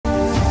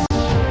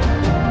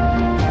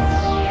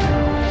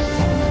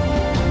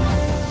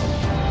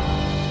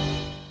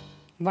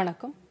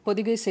வணக்கம்.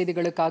 பொதிகை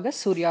செய்திகளுக்காக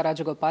சூர்யா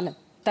ராஜகோபாலன்.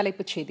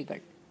 தலைப்புச்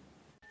செய்திகள்.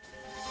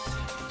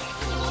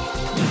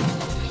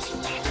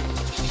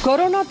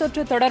 கொரோனா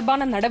தொற்று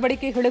தொடர்பான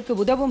நடவடிக்கைகளுக்கு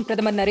உதவும்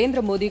பிரதமர்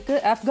நரேந்திர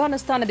மோடிக்கு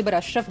ஆப்கானிஸ்தான் அதிபர்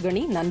அஷ்ரப்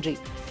கனி நன்றி.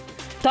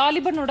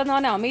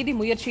 தாலிபானுடனான அமைதி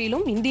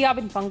முயற்சியிலும்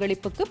இந்தியாவின்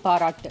பங்களிப்புக்கு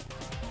பாராட்டு.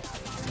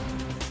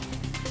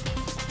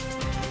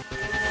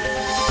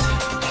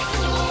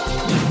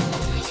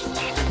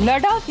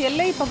 லடாக்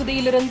எல்லைப்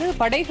பகுதியிலிருந்து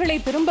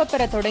படைகளை திரும்பப்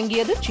பெற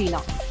தொடங்கியது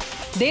சீனா.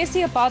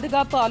 தேசிய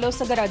பாதுகாப்பு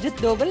ஆலோசகர்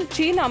அஜித் தோவல்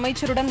சீன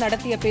அமைச்சருடன்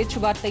நடத்திய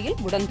பேச்சுவார்த்தையில்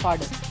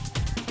உடன்பாடு.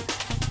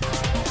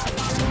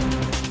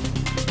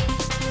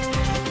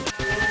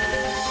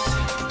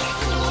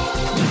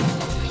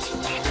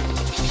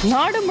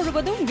 நாடு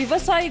முழுவதும்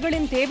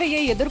விவசாயிகளின்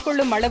தேவையை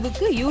எதிர்கொள்ளும்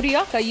அளவுக்கு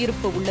யூரியா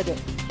கையிருப்பு உள்ளது.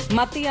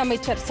 மத்திய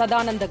அமைச்சர்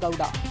சதானந்த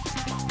கவுடா.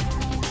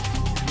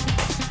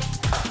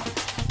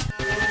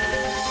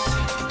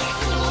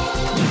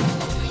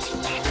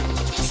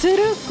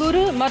 சிறு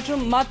குறு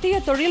மற்றும் மத்திய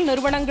தொழில்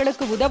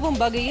நிறுவனங்களுக்கு உதவும்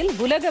வகையில்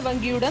உலக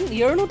வங்கியுடன்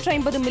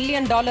 $750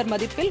 மில்லியன்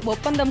மதிப்பில்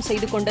ஒப்பந்தம்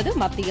செய்து கொண்டது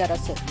மத்திய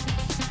அரசு.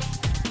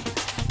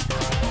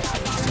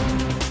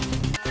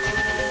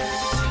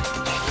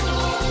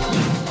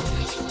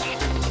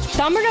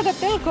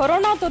 தமிழகத்தில்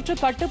கொரோனா தொற்று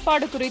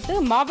கட்டுப்பாடு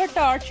குறித்து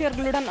மாவட்ட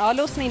ஆட்சியர்களுடன்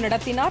ஆலோசனை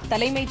நடத்தினார்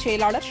தலைமைச்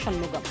செயலாளர்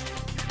சண்முகம்.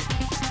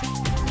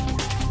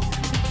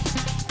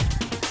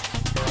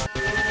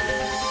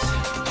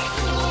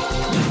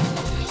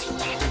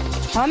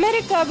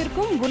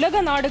 அமெரிக்காவிற்கும்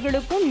உலக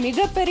நாடுகளுக்கும்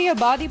மிகப்பெரிய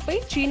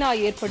பாதிப்பை சீனா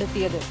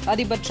ஏற்படுத்தியது.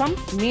 அதிபர்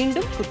டிரம்ப்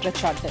மீண்டும்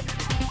குற்றச்சாட்டு.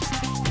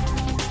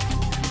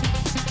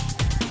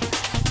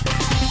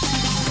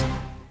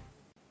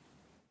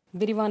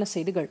 விரிவான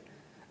செய்திகள்.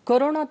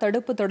 கொரோனா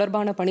தடுப்பு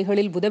தொடர்பான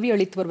பணிகளில் உதவி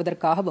அளித்து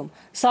வருவதற்காகவும்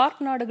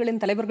சார்க் நாடுகளின்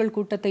தலைவர்கள்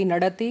கூட்டத்தை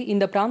நடத்தி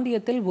இந்த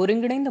பிராந்தியத்தில்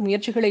ஒருங்கிணைந்த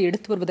முயற்சிகளை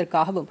எடுத்து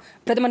வருவதற்காகவும்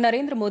பிரதமர்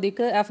நரேந்திர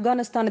மோடிக்கு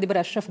ஆப்கானிஸ்தான்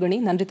அதிபர் அஷ்ரப் கனி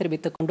நன்றி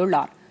தெரிவித்துக்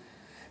கொண்டுள்ளார்.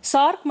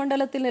 சார்க்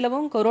மண்டலத்தில்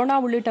நிலவும் கொரோனா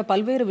உள்ளிட்ட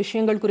பல்வேறு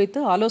விஷயங்கள்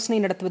குறித்து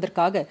ஆலோசனை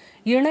நடத்துவதற்காக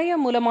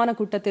இணையம் மூலமான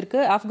கூட்டத்திற்கு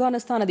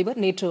ஆப்கானிஸ்தான் அதிபர்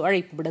நேற்று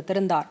அழைப்பு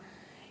விடுத்திருந்தார்.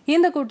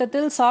 இந்த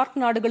கூட்டத்தில் சார்க்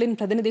நாடுகளின்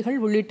பிரதிநிதிகள்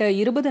உள்ளிட்ட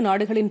 20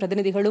 நாடுகளின்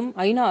பிரதிநிதிகளும்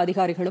ஐநா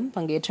அதிகாரிகளும்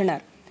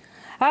பங்கேற்றனர்.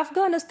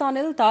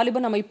 ஆப்கானிஸ்தானில்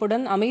தாலிபான்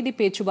அமைப்புடன் அமைதி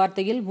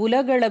பேச்சுவார்த்தையில்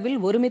உலக அளவில்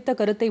ஒருமித்த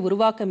கருத்தை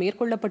உருவாக்க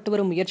மேற்கொள்ளப்பட்டு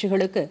வரும்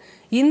முயற்சிகளுக்கு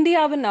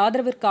இந்தியாவின்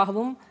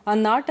ஆதரவிற்காகவும்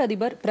அந்நாட்டு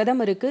அதிபர்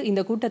பிரதமருக்கு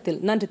இந்த கூட்டத்தில்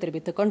நன்றி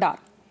தெரிவித்துக் கொண்டார்.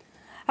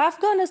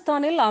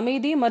 ஆப்கானிஸ்தானில்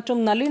அமைதி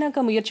மற்றும்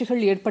நல்லிணக்க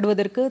முயற்சிகள்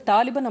ஏற்படுவதற்கு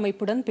தாலிபான்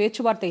அமைப்புடன்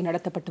பேச்சுவார்த்தை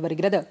நடத்தப்பட்டு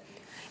வருகிறது.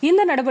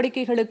 இந்த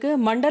நடவடிக்கைகளுக்கு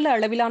மண்டல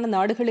அளவிலான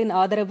நாடுகளின்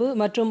ஆதரவு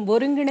மற்றும்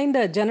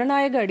ஒருங்கிணைந்த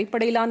ஜனநாயக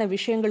அடிப்படையிலான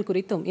விஷயங்கள்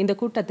குறித்தும் இந்த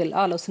கூட்டத்தில்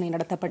ஆலோசனை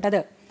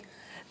நடத்தப்பட்டது.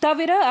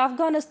 தவிர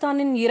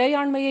ஆப்கானிஸ்தானின்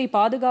இறையாண்மையை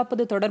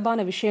பாதுகாப்பது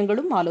தொடர்பான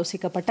விஷயங்களும்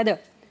ஆலோசிக்கப்பட்டது.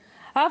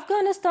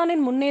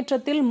 ஆப்கானிஸ்தானின்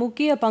முன்னேற்றத்தில்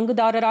முக்கிய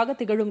பங்குதாரராக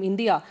திகழும்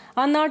இந்தியா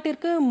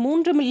அந்நாட்டிற்கு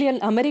 $3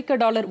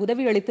 மில்லியன்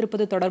உதவி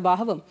அளித்திருப்பது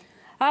தொடர்பாகவும்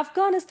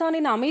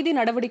ஆப்கானிஸ்தானின் அமைதி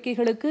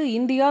நடவடிக்கைகளுக்கு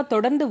இந்தியா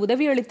தொடர்ந்து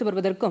உதவி அளித்து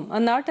வருவதற்கும்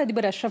அந்நாட்டு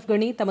அதிபர் அஷ்ரப்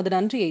கனி தமது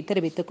நன்றியை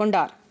தெரிவித்துக்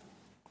கொண்டார்.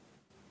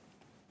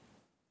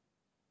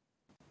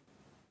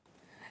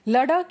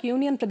 லடாக்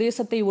யூனியன்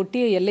பிரதேசத்தை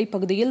ஒட்டிய எல்லைப்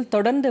பகுதியில்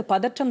தொடர்ந்து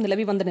பதற்றம்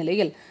நிலவி வந்த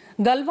நிலையில்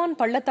கல்வான்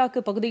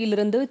பள்ளத்தாக்கு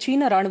பகுதியிலிருந்து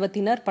சீன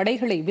ராணுவத்தினர்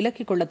படைகளை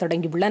விலக்கிக் கொள்ள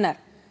தொடங்கியுள்ளனர்.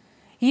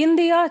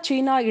 இந்தியா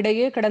சீனா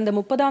இடையே கடந்த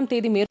 30ஆம்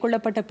தேதி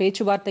மேற்கொள்ளப்பட்ட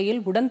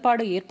பேச்சுவார்த்தையில்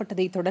உடன்பாடு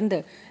ஏற்பட்டதை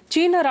தொடர்ந்து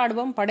சீன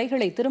ராணுவம்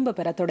படைகளை திரும்ப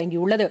பெற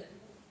தொடங்கியுள்ளது.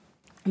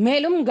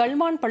 மேலும்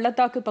கல்வான்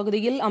பள்ளத்தாக்கு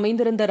பகுதியில்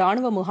அமைந்திருந்த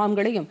ராணுவ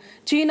முகாம்களையும்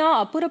சீனா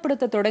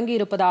அப்புறப்படுத்த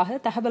தொடங்கியிருப்பதாக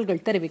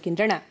தகவல்கள்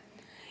தெரிவிக்கின்றன.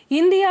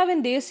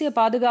 இந்தியாவின் தேசிய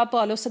பாதுகாப்பு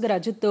ஆலோசகர்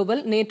அஜித்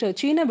தோவல் நேற்று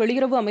சீன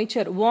வெளியுறவு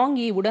அமைச்சர் வாங்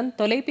யி உடன்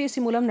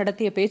தொலைபேசி மூலம்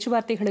நடத்திய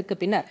பேச்சுவார்த்தைகளுக்கு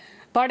பின்னர்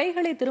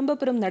படைகளை திரும்பப்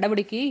பெறும்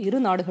நடவடிக்கையை இரு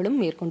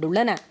நாடுகளும்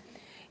மேற்கொண்டுள்ளன.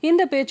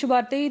 இந்த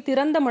பேச்சுவார்த்தை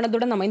திறந்த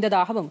மனதுடன்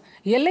அமைந்ததாகவும்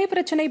எல்லை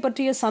பிரச்சினை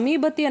பற்றிய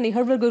சமீபத்திய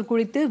நிகழ்வுகள்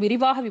குறித்து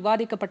விரிவாக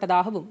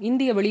விவாதிக்கப்பட்டதாகவும்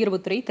இந்திய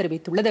வெளியுறவுத்துறை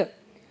தெரிவித்துள்ளது.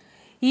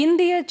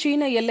 இந்திய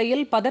சீன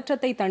எல்லையில்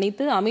பதற்றத்தை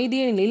தணித்து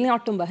அமைதியை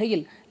நிலைநாட்டும்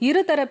வகையில்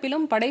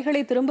இருதரப்பிலும்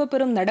படைகளை திரும்பப்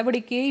பெறும்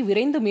நடவடிக்கையை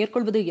விரைந்து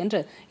மேற்கொள்வது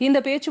என்று இந்த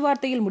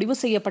பேச்சுவார்த்தையில் முடிவு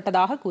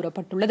செய்யப்பட்டதாக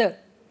கூறப்பட்டுள்ளது.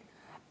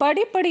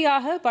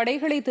 படிப்படியாக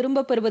படைகளை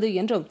திரும்பப் பெறுவது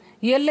என்றும்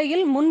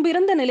எல்லையில்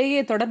முன்பிருந்த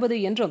நிலையை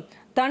தொடர்வது என்றும்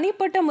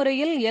தனிப்பட்ட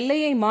முறையில்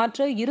எல்லையை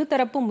மாற்ற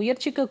இருதரப்பும்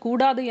முயற்சிக்க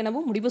கூடாது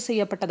எனவும் முடிவு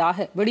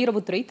செய்யப்பட்டதாக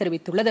வெளியுறவுத்துறை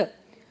தெரிவித்துள்ளது.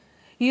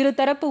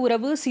 இருதரப்பு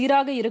உறவு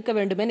சீராக இருக்க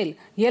வேண்டுமெனில்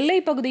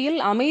எல்லைப் பகுதியில்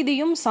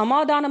அமைதியும்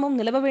சமாதானமும்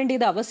நிலவ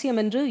வேண்டியது அவசியம்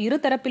என்று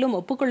இருதரப்பிலும்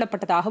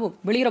ஒப்புக்கொள்ளப்பட்டதாகவும்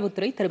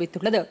வெளியுறவுத்துறை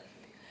தெரிவித்துள்ளது.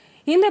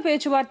 இந்த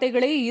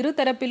பேச்சுவார்த்தைகளை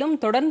இருதரப்பிலும்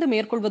தொடர்ந்து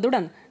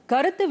மேற்கொள்வதுடன்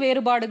கருத்து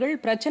வேறுபாடுகள்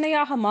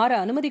பிரச்சனையாக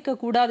மாற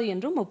அனுமதிக்கக்கூடாது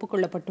என்றும்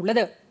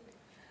ஒப்புக்கொள்ளப்பட்டுள்ளது.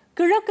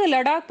 கிழக்கு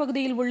லடாக்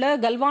பகுதியில் உள்ள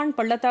கல்வான்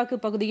பள்ளத்தாக்கு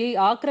பகுதியை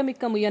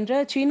ஆக்கிரமிக்க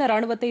முயன்ற சீன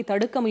ராணுவத்தை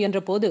தடுக்க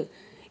முயன்ற போது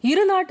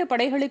இரு நாட்டு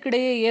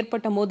படைகளுக்கிடையே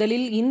ஏற்பட்ட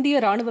மோதலில் இந்திய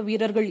ராணுவ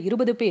வீரர்கள்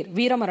 20 பேர்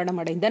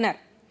வீரமரணம் அடைந்தனர்.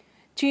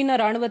 சீன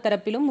ராணுவ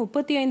தரப்பிலும்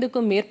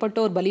 35க்கும்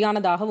மேற்பட்டோர்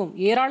பலியானதாகவும்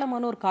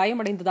ஏராளமானோர்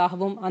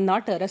காயமடைந்ததாகவும்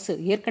அந்நாட்டு அரசு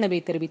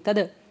ஏற்கனவே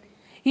தெரிவித்தது.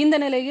 இந்த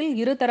நிலையில்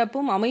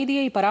இருதரப்பும்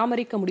அமைதியை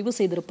பராமரிக்க முடிவு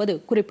செய்திருப்பது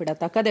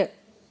குறிப்பிடத்தக்கது.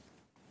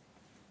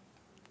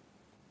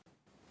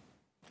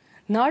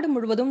 நாடு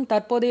முழுவதும்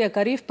தற்போதைய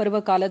கரீஃப் பருவ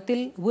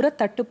காலத்தில் உரத்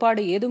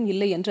தட்டுப்பாடு ஏதும்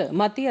இல்லை என்று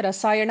மத்திய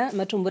ரசாயன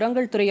மற்றும்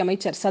உரங்கள் துறை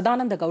அமைச்சர்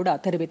சதானந்த கவுடா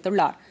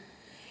தெரிவித்துள்ளார்.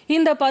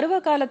 இந்த பருவ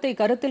காலத்தை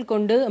கருத்தில்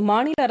கொண்டு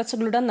மாநில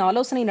அரசுகளுடன்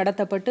ஆலோசனை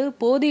நடத்தப்பட்டு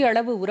போதிய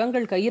அளவு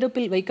உரங்கள்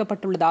கையிருப்பில்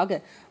வைக்கப்பட்டுள்ளதாக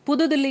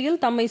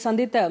புதுதில்லியில் தம்மை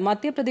சந்தித்த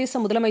மத்திய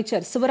பிரதேச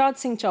முதலமைச்சர்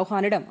சிவராஜ் சிங்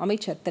சௌஹானிடம்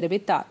அமைச்சர்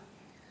தெரிவித்தார்.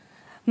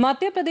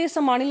 மத்திய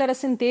பிரதேச மாநில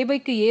அரசின்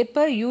தேவைக்கு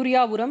ஏற்ப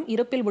யூரியா உரம்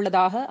இருப்பில்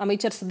உள்ளதாக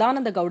அமைச்சர்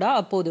சதானந்த கவுடா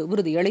அப்போது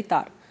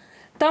உறுதியளித்தார்.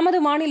 தமது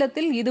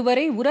மாநிலத்தில்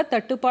இதுவரை உரத்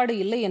தட்டுப்பாடு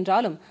இல்லை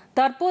என்றாலும்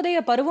தற்போதைய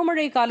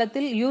பருவமழை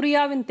காலத்தில்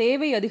யூரியாவின்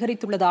தேவை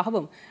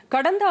அதிகரித்துள்ளதாகவும்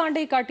கடந்த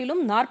ஆண்டை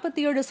காட்டிலும்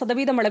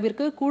 47%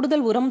 அளவிற்கு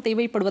கூடுதல் உரம்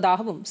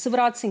தேவைப்படுவதாகவும்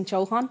சிவராஜ் சிங்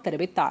சௌஹான்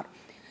தெரிவித்தார்.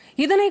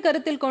 இதனை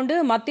கருத்தில் கொண்டு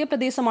மத்திய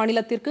பிரதேச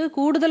மாநிலத்திற்கு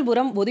கூடுதல்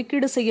உரம்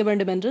ஒதுக்கீடு செய்ய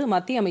வேண்டும் என்று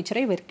மத்திய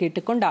அமைச்சரை அவர்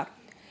கேட்டுக் கொண்டார்.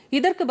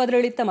 இதற்கு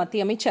பதிலளித்த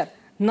மத்திய அமைச்சர்,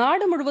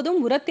 நாடு முழுவதும்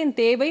உரத்தின்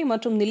தேவை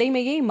மற்றும்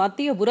நிலைமையை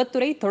மத்திய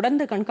உரத்துறை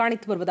தொடர்ந்து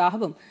கண்காணித்து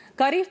வருவதாகவும்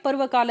கரீஃப்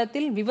பருவ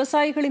காலத்தில்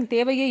விவசாயிகளின்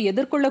தேவையை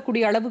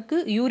எதிர்கொள்ளக்கூடிய அளவுக்கு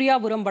யூரியா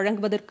உரம்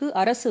வழங்குவதற்கு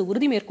அரசு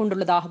உறுதி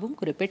மேற்கொண்டுள்ளதாகவும்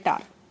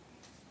குறிப்பிட்டார்.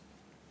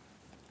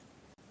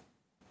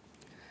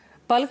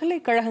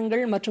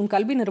 பல்கலைக்கழகங்கள் மற்றும்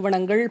கல்வி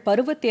நிறுவனங்கள்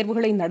பருவத்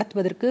தேர்வுகளை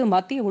நடத்துவதற்கு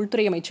மத்திய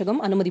உள்துறை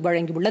அமைச்சகம் அனுமதி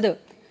வழங்கியுள்ளது.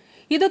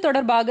 இது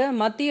தொடர்பாக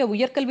மத்திய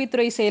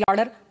உயர்கல்வித்துறை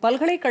செயலாளர்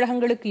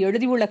பல்கலைக்கழகங்களுக்கு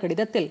எழுதியுள்ள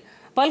கடிதத்தில்,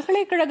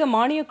 பல்கலைக்கழக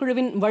மானியக்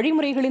குழுவின்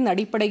வழிமுறைகளின்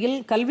அடிப்படையில்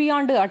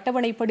கல்வியாண்டு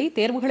அட்டவணைப்படி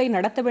தேர்வுகளை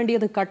நடத்த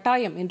வேண்டியது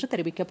கட்டாயம் என்று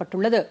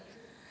தெரிவிக்கப்பட்டுள்ளது.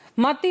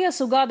 மத்திய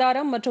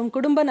சுகாதாரம் மற்றும்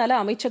குடும்ப நல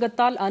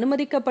அமைச்சகத்தால்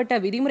அனுமதிக்கப்பட்ட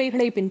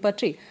விதிமுறைகளை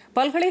பின்பற்றி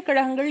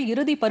பல்கலைக்கழகங்கள்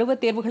இறுதி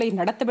பருவத் தேர்வுகளை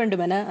நடத்த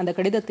வேண்டும் என அந்த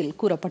கடிதத்தில்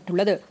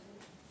கூறப்பட்டுள்ளது.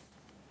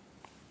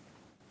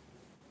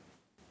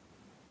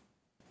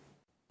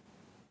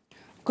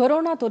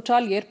 கொரோனா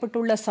தொற்றால்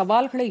ஏற்பட்டுள்ள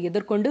சவால்களை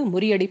எதிர்கொண்டு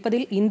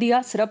முறியடிப்பதில் இந்தியா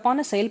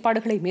சிறப்பான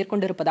செயல்பாடுகளை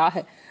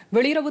மேற்கொண்டிருப்பதாக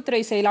வெளியுறவுத்துறை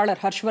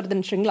செயலாளர்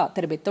ஹர்ஷ்வர்தன் ஷ்ரிங்லா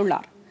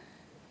தெரிவித்துள்ளார்.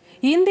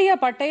 இந்திய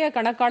பட்டய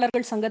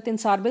கணக்காளர்கள் சங்கத்தின்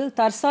சார்பில்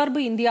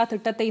தற்சார்பு இந்தியா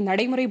திட்டத்தை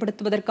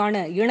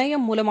நடைமுறைப்படுத்துவதற்கான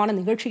இணையம் மூலமான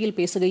நிகழ்ச்சியில்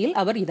பேசுகையில்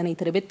அவர் இதனை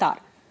தெரிவித்தார்.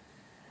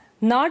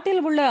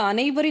 நாட்டில் உள்ள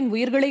அனைவரின்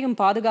உயிர்களையும்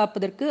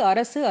பாதுகாப்பதற்கு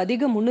அரசு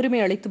அதிக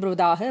முன்னுரிமை அளித்து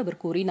வருவதாக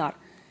அவர் கூறினார்.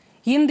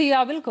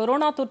 இந்தியாவில்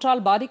கொரோனா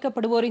தொற்றால்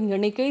பாதிக்கப்படுவோரின்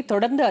எண்ணிக்கை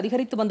தொடர்ந்து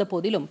அதிகரித்து வந்த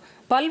போதிலும்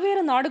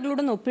பல்வேறு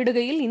நாடுகளுடன்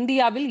ஒப்பிடுகையில்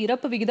இந்தியாவில்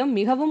இறப்பு விகிதம்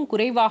மிகவும்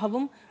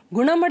குறைவாகவும்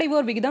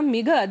குணமடைவோர் விகிதம்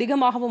மிக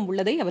அதிகமாகவும்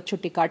உள்ளதை அவர்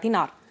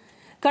சுட்டிக்காட்டினார்.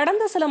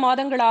 கடந்த சில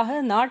மாதங்களாக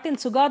நாட்டின்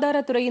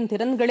சுகாதாரத்துறையின்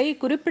திறன்களை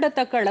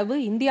குறிப்பிடத்தக்க அளவு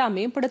இந்தியா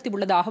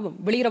மேம்படுத்தியுள்ளதாகவும்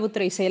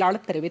வெளியுறவுத்துறை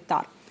செயலாளர்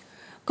தெரிவித்தார்.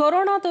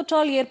 கொரோனா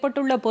தொற்றால்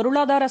ஏற்பட்டுள்ள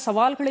பொருளாதார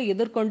சவால்களை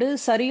எதிர்கொண்டு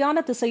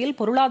சரியான திசையில்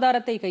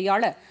பொருளாதாரத்தை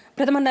கையாள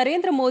பிரதமர்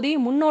நரேந்திர மோடி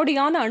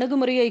முன்னோடியான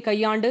அணுகுமுறையை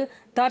கையாண்டு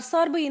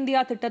தற்சார்பு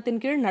இந்தியா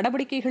திட்டத்தின் கீழ்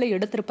நடவடிக்கைகளை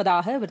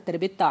எடுத்திருப்பதாக அவர்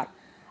தெரிவித்தார்.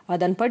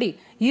 அதன்படி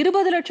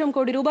 20 லட்சம்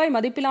கோடி ரூபாய்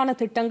மதிப்பிலான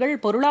திட்டங்கள்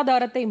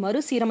பொருளாதாரத்தை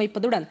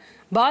மறுசீரமைப்பதுடன்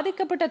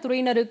பாதிக்கப்பட்ட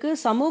துறையினருக்கு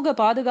சமூக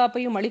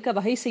பாதுகாப்பையும் அளிக்க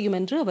வகை செய்யும்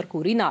என்று அவர்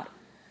கூறினார்.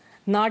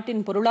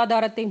 நாட்டின்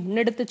பொருளாதாரத்தை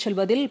முன்னெடுத்துச்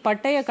செல்வதில்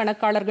பட்டய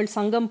கணக்காளர்கள்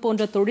சங்கம்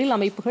போன்ற தொழில்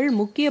அமைப்புகள்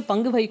முக்கிய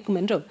பங்கு வகிக்கும்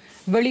என்றும்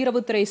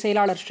வெளியுறவுத்துறை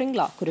செயலாளர்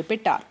ஷ்ரிங்லா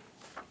குறிப்பிட்டார்.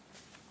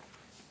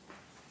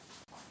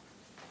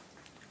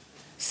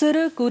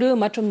 சிறு குறு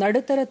மற்றும்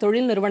நடுத்தர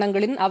தொழில்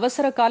நிறுவனங்களின்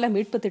அவசர கால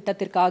மீட்பு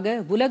திட்டத்திற்காக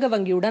உலக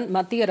வங்கியுடன்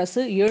மத்திய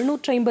அரசு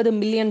 $750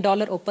 மில்லியன்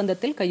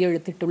ஒப்பந்தத்தில்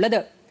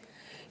கையெழுத்திட்டுள்ளது.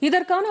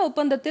 இதற்கான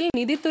ஒப்பந்தத்தில்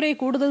நிதித்துறை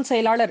கூடுதல்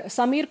செயலாளர்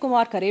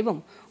சமீர்குமார் கரேவும்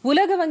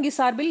உலக வங்கி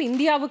சார்பில்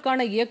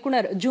இந்தியாவுக்கான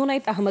இயக்குநர்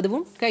ஜூனைத்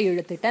அகமதுவும்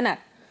கையெழுத்திட்டனர்.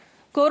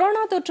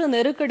 கொரோனா தொற்று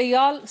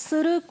நெருக்கடியால்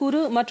சிறு குறு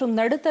மற்றும்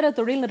நடுத்தர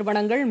தொழில்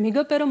நிறுவனங்கள்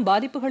மிக பெரும்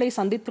பாதிப்புகளை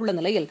சந்தித்துள்ள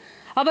நிலையில்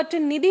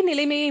அவற்றின் நிதி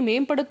நிலைமையை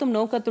மேம்படுத்தும்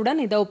நோக்கத்துடன்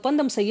இந்த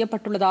ஒப்பந்தம்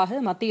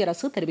செய்யப்பட்டுள்ளதாக மத்திய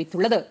அரசு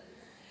தெரிவித்துள்ளது.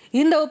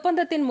 இந்த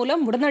ஒப்பந்தத்தின்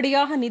மூலம்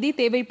உடனடியாக நிதி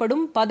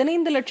தேவைப்படும்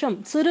 15 லட்சம்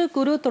சிறு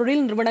குறு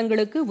தொழில்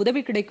நிறுவனங்களுக்கு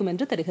உதவி கிடைக்கும்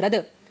என்று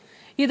தெரிகிறது.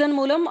 இதன்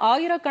மூலம்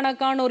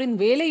ஆயிரக்கணக்கானோரின்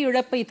வேலை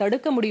இழப்பை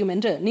தடுக்க முடியும்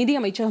என்று நிதி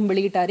அமைச்சகம்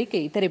வெளியிட்ட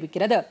அறிக்கை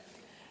தெரிவிக்கிறது.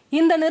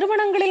 இந்த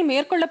நிறுவனங்களில்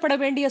மேற்கொள்ளப்பட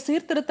வேண்டிய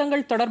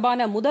சீர்திருத்தங்கள்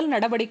தொடர்பான முதல்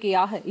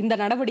நடவடிக்கையாக இந்த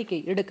நடவடிக்கை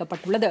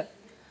எடுக்கப்பட்டுள்ளது.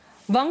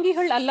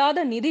 வங்கிகள்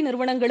அல்லாத நிதி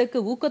நிறுவனங்களுக்கு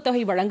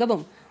ஊக்கத்தொகை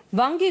வழங்கவும்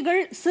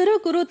வங்கிகள் சிறு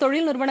குறு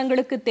தொழில்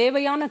நிறுவனங்களுக்கு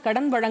தேவையான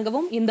கடன்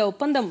வழங்கவும் இந்த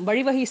ஒப்பந்தம்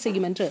வழிவகை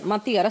செய்யும் என்று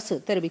மத்திய அரசு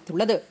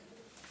தெரிவித்துள்ளது.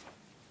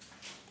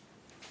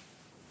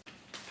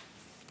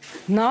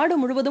 நாடு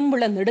முழுவதும்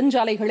உள்ள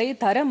நெடுஞ்சாலைகளை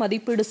தர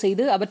மதிப்பீடு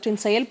செய்து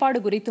அவற்றின் செயல்பாடு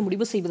குறித்து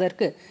முடிவு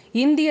செய்வதற்கு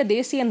இந்திய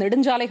தேசிய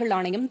நெடுஞ்சாலைகள்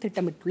ஆணையம்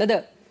திட்டமிட்டுள்ளது.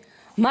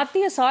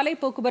 மத்திய சாலை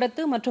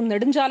போக்குவரத்து மற்றும்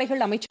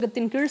நெடுஞ்சாலைகள்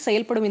அமைச்சகத்தின் கீழ்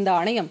செயல்படும் இந்த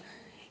ஆணையம்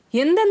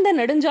எந்தெந்த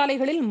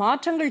நெடுஞ்சாலைகளில்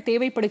மாற்றங்கள்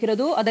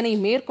தேவைப்படுகிறதோ அதனை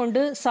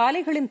மேற்கொண்டு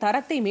சாலைகளின்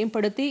தரத்தை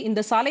மேம்படுத்தி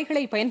இந்த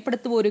சாலைகளை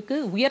பயன்படுத்துவோருக்கு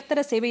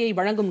உயர்தர சேவையை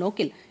வழங்கும்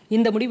நோக்கில்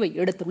இந்த முடிவை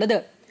எடுத்துள்ளது.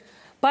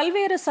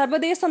 பல்வேறு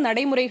சர்வதேச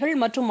நடைமுறைகள்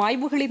மற்றும்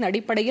ஆய்வுகளின்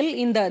அடிப்படையில்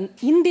இந்த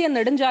இந்திய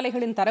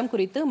நெடுஞ்சாலைகளின் தரம்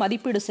குறித்து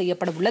மதிப்பீடு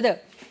செய்யப்பட உள்ளது.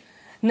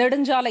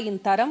 நெடுஞ்சாலையின்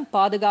தரம்,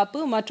 பாதுகாப்பு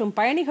மற்றும்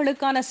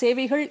பயணிகளுக்கான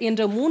சேவைகள்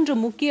என்ற 3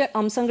 முக்கிய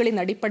அம்சங்களின்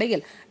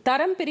அடிப்படையில்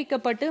தரம்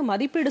பிரிக்கப்பட்டு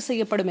மதிப்பீடு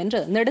செய்யப்படும் என்று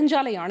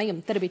நெடுஞ்சாலை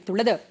ஆணையம்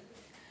தெரிவித்துள்ளது.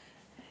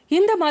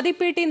 இந்த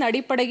மதிப்பீட்டின்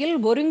அடிப்படையில்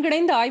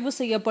ஒருங்கிணைந்து ஆய்வு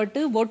செய்யப்பட்டு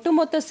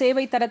ஒட்டுமொத்த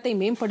சேவை தரத்தை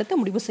மேம்படுத்த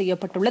முடிவு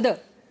செய்யப்பட்டுள்ளது.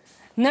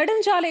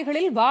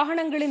 நெடுஞ்சாலைகளில்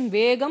வாகனங்களின்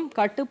வேகம்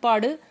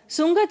கட்டுப்பாடு,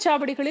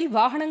 சுங்கச்சாவடிகளில்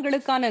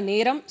வாகனங்களுக்கான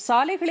நேரம்,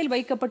 சாலைகளில்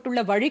வைக்கப்பட்டுள்ள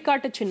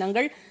வழிகாட்டு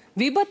சின்னங்கள்,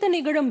 விபத்து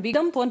நிகழும்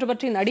விதம்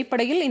போன்றவற்றின்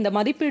அடிப்படையில் இந்த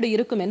மதிப்பீடு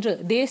இருக்கும் என்று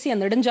தேசிய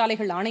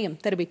நெடுஞ்சாலைகள் ஆணையம்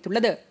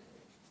தெரிவித்துள்ளது.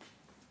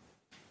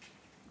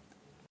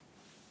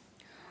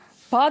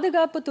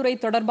 பாதுகாப்புத்துறை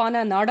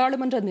தொடர்பான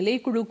நாடாளுமன்ற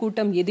நிலைக்குழு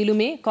கூட்டம்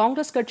எதிலுமே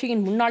காங்கிரஸ்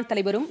கட்சியின் முன்னாள்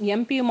தலைவரும்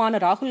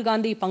எம்பியுமான ராகுல்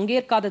காந்தி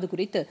பங்கேற்காதது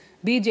குறித்து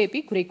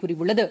பிஜேபி குறை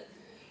கூறியுள்ளது.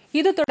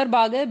 இது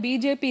தொடர்பாக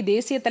பிஜேபி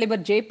தேசிய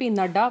தலைவர் ஜே.பி.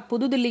 நட்டா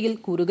புதுதில்லியில்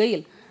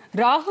கூறுகையில்,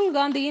 ராகுல்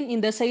காந்தியின்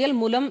இந்த செயல்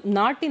மூலம்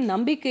நாட்டின்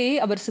நம்பிக்கையை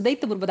அவர்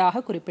சிதைத்து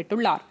வருவதாக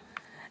குறிப்பிட்டுள்ளார்.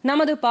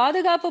 நமது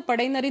பாதுகாப்பு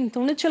படையினரின்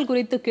துணிச்சல்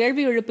குறித்து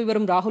கேள்வி எழுப்பி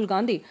வரும் ராகுல்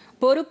காந்தி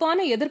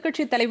பொறுப்பான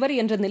எதிர்க்கட்சித் தலைவர்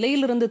என்ற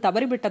நிலையிலிருந்து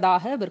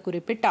தவறிவிட்டதாக அவர்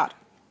குறிப்பிட்டார்.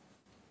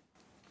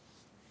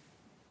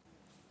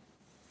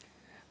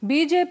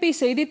 பிஜேபி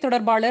செய்தி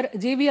தொடர்பாளர்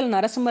ஜி.வி.எல்.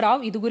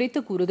 நரசிம்மராவ் இதுகுறித்து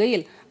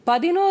கூறுகையில்,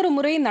 11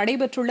 முறை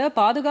நடைபெற்றுள்ள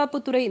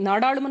பாதுகாப்புத்துறை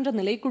நாடாளுமன்ற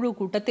நிலைக்குழு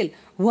கூட்டத்தில்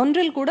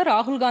ஒன்றில் கூட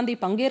ராகுல் காந்தி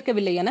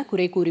பங்கேற்கவில்லை என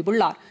குறை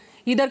கூறியுள்ளார்.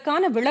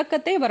 இதற்கான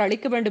விளக்கத்தை அவர்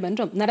அளிக்க வேண்டும்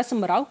என்றும்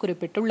நரசிம்மராவ்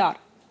குறிப்பிட்டுள்ளார்.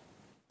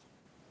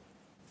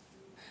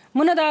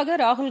 முன்னதாக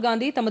ராகுல்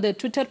காந்தி தமது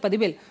ட்விட்டர்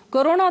பதிவில்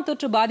கொரோனா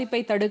தொற்று பாதிப்பை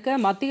தடுக்க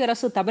மத்திய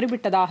அரசு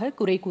தவறிவிட்டதாக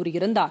குறை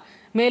கூறியிருந்தார்.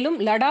 மேலும்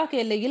லடாக்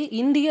எல்லையில்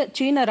இந்திய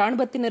சீன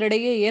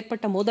ராணுவத்தினரிடையே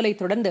ஏற்பட்ட மோதலை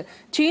தொடர்ந்து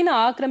சீன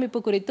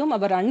ஆக்கிரமிப்பு குறித்தும்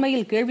அவர்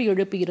அண்மையில் கேள்வி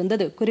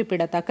எழுப்பியிருந்தது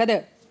குறிப்பிடத்தக்கது.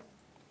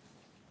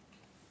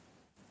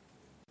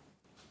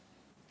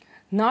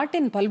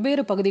 நாட்டின்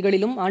பல்வேறு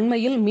பகுதிகளிலும்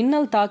அண்மையில்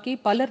மின்னல் தாக்கி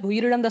பலர்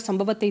உயிரிழந்த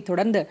சம்பவத்தை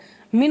தொடர்ந்து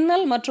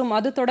மின்னல் மற்றும்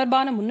அது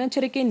தொடர்பான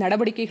முன்னெச்சரிக்கை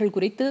நடவடிக்கைகள்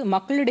குறித்து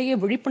மக்களிடையே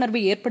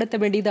விழிப்புணர்வை ஏற்படுத்த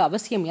வேண்டியது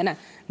அவசியம் என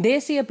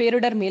தேசிய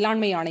பேரிடர்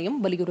மேலாண்மை ஆணையம்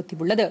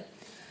வலியுறுத்தியுள்ளது.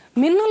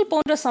 மின்னல்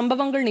போன்ற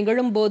சம்பவங்கள்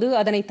நிகழும் போது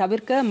அதனை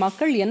தவிர்க்க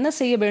மக்கள் என்ன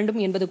செய்ய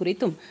வேண்டும் என்பது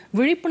குறித்தும்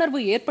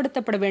விழிப்புணர்வு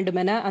ஏற்படுத்தப்பட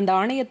வேண்டும் என அந்த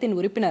ஆணையத்தின்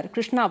உறுப்பினர்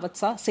கிருஷ்ணா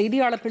வத்சா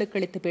செய்தியாளர்களுக்கு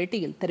அளித்த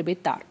பேட்டியில்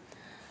தெரிவித்தார்.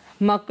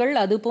 மக்கள்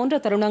அதுபோன்ற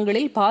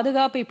தருணங்களில்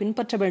பாதுகாப்பை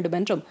பின்பற்ற வேண்டும்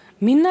என்றும்,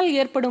 மின்னல்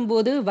ஏற்படும்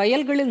போது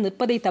வயல்களில்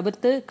நிற்பதை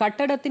தவிர்த்து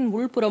கட்டடத்தின்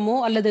உள்புறமோ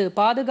அல்லது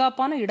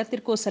பாதுகாப்பான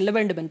இடத்திற்கோ செல்ல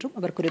வேண்டும் என்றும்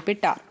அவர்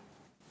குறிப்பிட்டார்.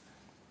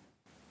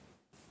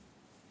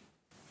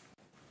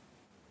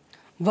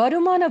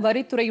 வருமான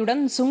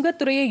வரித்துறையுடன்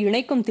சுங்கத்துறையை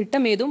இணைக்கும்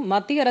திட்டம் ஏதும்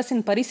மத்திய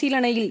அரசின்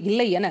பரிசீலனையில்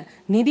இல்லை என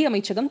நிதி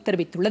அமைச்சகம்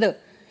தெரிவித்துள்ளது.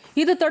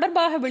 இது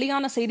தொடர்பாக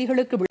வெளியான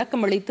செய்திகளுக்கு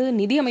விளக்கம் அளித்து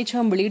நிதி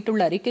அமைச்சகம்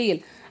வெளியிட்டுள்ள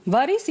அறிக்கையில்,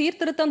 வரி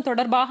சீர்திருத்தம்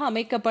தொடர்பாக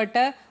அமைக்கப்பட்ட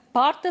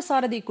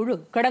பார்த்தசாரதி குழு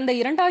கடந்த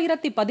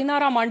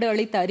 2016ஆம் ஆண்டு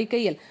அளித்த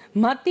அறிக்கையில்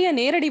மத்திய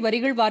நேரடி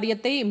வரிகள்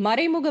வாரியத்தை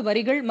மறைமுக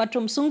வரிகள்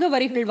மற்றும் சுங்க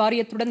வரிகள்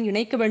வாரியத்துடன்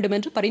இணைக்க வேண்டும்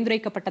என்று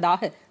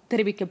பரிந்துரைக்கப்பட்டதாக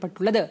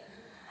தெரிவிக்கப்பட்டுள்ளது.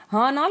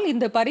 ஆனால்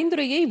இந்த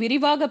பரிந்துரையை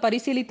விரிவாக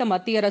பரிசீலித்த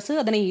மத்திய அரசு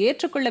அதனை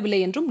ஏற்றுக்கொள்ளவில்லை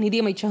என்றும்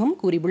நிதியமைச்சகம்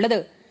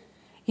கூறியுள்ளது.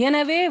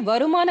 எனவே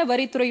வருமான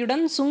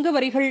வரித்துறையுடன் சுங்க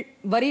வரிகள்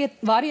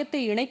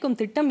வாரியத்தை இணைக்கும்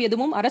திட்டம்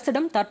எதுவும்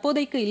அரசிடம்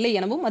தற்போதைக்கு இல்லை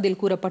எனவும் அதில்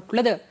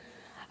கூறப்பட்டுள்ளது.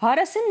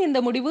 அரசின் இந்த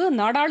முடிவு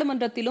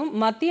நாடாளுமன்றத்திலும்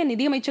மத்திய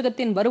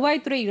நிதியமைச்சகத்தின்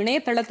வருவாய்த்துறை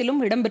இணையதளத்திலும்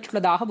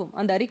இடம்பெற்றுள்ளதாகவும்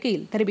அந்த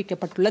அறிக்கையில்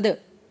தெரிவிக்கப்பட்டுள்ளது.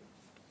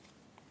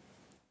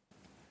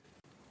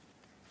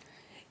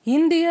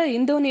 இந்திய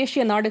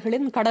இந்தோனேஷிய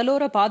நாடுகளின்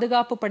கடலோர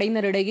பாதுகாப்பு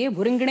படையினரிடையே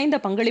ஒருங்கிணைந்த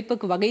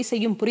பங்களிப்புக்கு வகை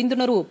செய்யும்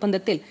புரிந்துணர்வு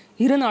ஒப்பந்தத்தில்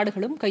இரு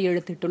நாடுகளும்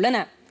கையெழுத்திட்டுள்ளன.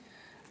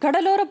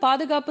 கடலோர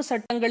பாதுகாப்பு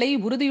சட்டங்களை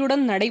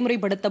உறுதியுடன்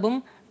நடைமுறைப்படுத்தவும்,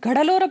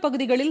 கடலோர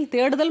பகுதிகளில்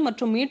தேடுதல்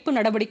மற்றும் மீட்பு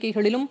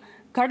நடவடிக்கைகளிலும்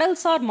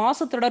கடல்சார்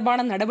மாசு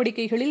தொடர்பான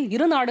நடவடிக்கைகளில்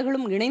இரு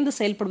நாடுகளும் இணைந்து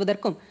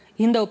செயல்படுவதற்கும்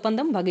இந்த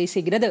ஒப்பந்தம் வகை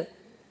செய்கிறது.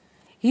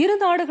 இரு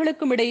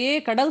நாடுகளுக்கும் இடையே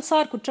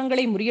கடல்சார்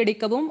குற்றங்களை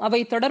முறியடிக்கவும்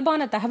அவை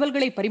தொடர்பான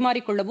தகவல்களை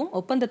பரிமாறிக்கொள்ளவும்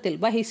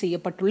ஒப்பந்தத்தில் வகை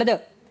செய்யப்பட்டுள்ளது.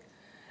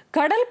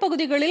 கடல்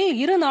பகுதிகளில்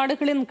இரு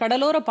நாடுகளின்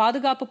கடலோர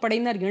பாதுகாப்பு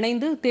படையினர்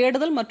இணைந்து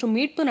தேடுதல் மற்றும்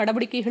மீட்பு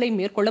நடவடிக்கைகளை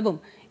மேற்கொள்ளவும்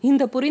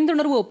இந்த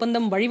புரிந்துணர்வு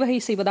ஒப்பந்தம் வழிவகை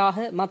செய்வதாக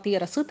மத்திய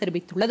அரசு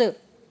தெரிவித்துள்ளது.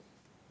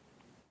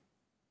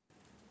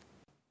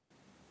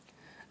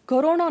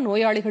 கொரோனா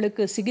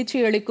நோயாளிகளுக்கு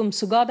சிகிச்சை அளிக்கும்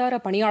சுகாதார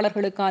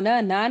பணியாளர்களுக்கான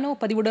நானோ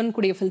பதிவுடன்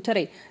கூடிய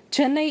ஃபில்டரை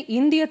சென்னை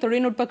இந்திய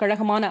தொழில்நுட்ப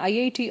கழகமான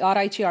IIT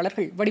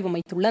ஆராய்ச்சியாளர்கள்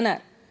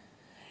வடிவமைத்துள்ளனர்.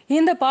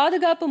 இந்த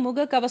பாதுகாப்பு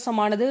முக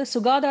கவசமானது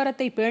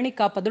சுகாதாரத்தை பேணி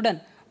காப்பதுடன்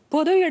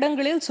பொது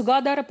இடங்களில்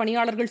சுகாதார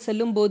பணியாளர்கள்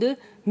செல்லும் போது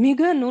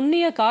மிக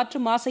நுண்ணிய காற்று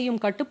மாசையும்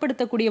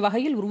கட்டுப்படுத்தக்கூடிய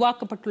வகையில்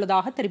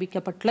உருவாக்கப்பட்டுள்ளதாக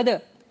தெரிவிக்கப்பட்டுள்ளது.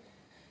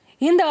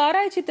 இந்த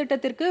ஆராய்ச்சி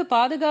திட்டத்திற்கு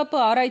பாதுகாப்பு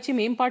ஆராய்ச்சி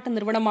மேம்பாட்டு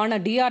நிறுவனமான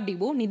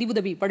DRDO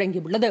நிதியுதவி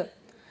வழங்கியுள்ளது.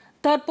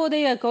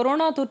 தற்போதைய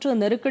கொரோனா தொற்று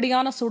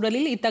நெருக்கடியான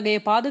சூழலில் இத்தகைய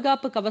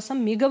பாதுகாப்பு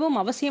கவசம் மிகவும்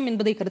அவசியம்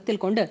என்பதை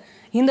கருத்தில் கொண்டு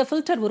இந்த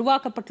ஃபில்டர்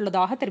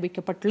உருவாக்கப்பட்டுள்ளதாக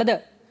தெரிவிக்கப்பட்டுள்ளது.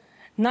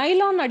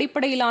 நைலான்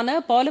அடிப்படையிலான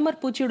பாலிமர்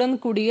பூச்சியுடன்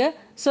கூடிய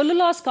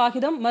செல்லுலாஸ்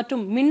காகிதம்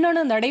மற்றும்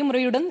மின்னணு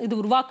நடைமுறையுடன் இது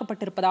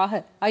உருவாக்கப்பட்டிருப்பதாக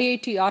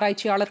IIT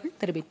ஆராய்ச்சியாளர்கள்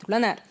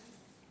தெரிவித்துள்ளனர்.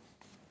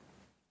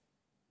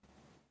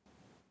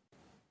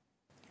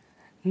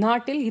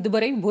 நாட்டில்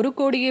இதுவரை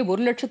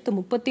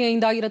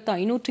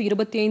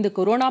 1,01,35,525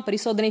 கொரோனா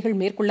பரிசோதனைகள்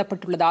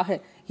மேற்கொள்ளப்பட்டுள்ளதாக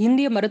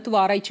இந்திய மருத்துவ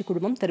ஆராய்ச்சி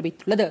குழுமம்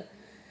தெரிவித்துள்ளது.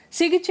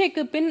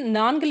 சிகிச்சைக்கு பின்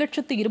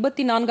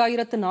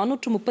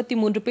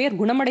 4,24,433 பேர்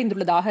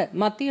குணமடைந்துள்ளதாக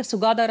மத்திய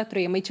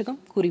சுகாதாரத்துறை அமைச்சகம்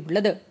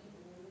கூறியுள்ளது.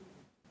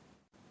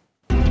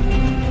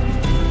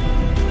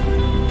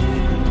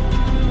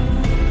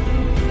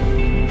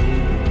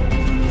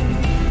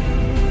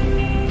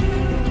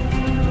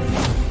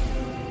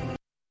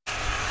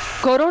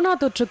 கொரோனா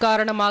தொற்று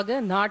காரணமாக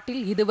நாட்டில்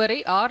இதுவரை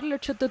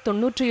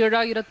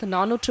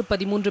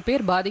 6,97,413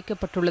 பேர்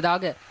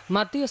பாதிக்கப்பட்டுள்ளதாக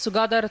மத்திய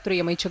சுகாதாரத்துறை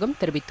அமைச்சகம்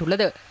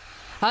தெரிவித்துள்ளது.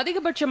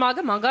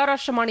 அதிகபட்சமாக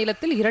மகாராஷ்டிர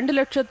மாநிலத்தில்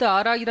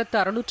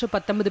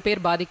 2,06,619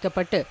 பேர்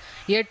பாதிக்கப்பட்டு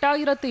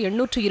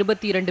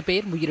 8,822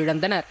 பேர்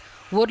உயிரிழந்தனர்.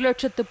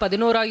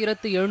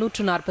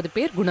 1,11,740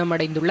 பேர்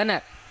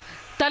குணமடைந்துள்ளனர்.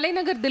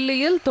 தலைநகர்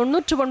தில்லியில்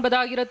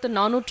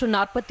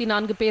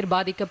 99,444 பேர்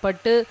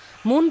பாதிக்கப்பட்டு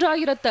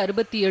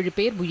 3,067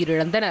 பேர்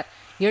உயிரிழந்தனர்.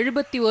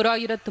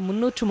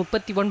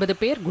 71,339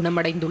 பேர்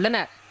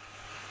குணமடைந்துள்ளனர்.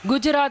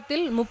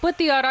 குஜராத்தில்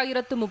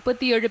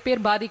 36,037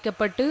 பேர்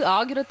பாதிக்கப்பட்டு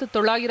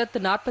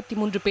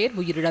 1,943 பேர்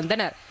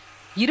உயிரிழந்தனர்.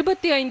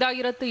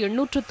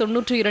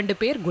 25,892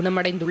 பேர்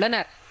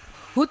குணமடைந்துள்ளனர்.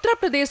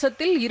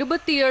 உத்தரப்பிரதேசத்தில்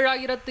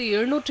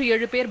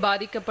 27,707 பேர்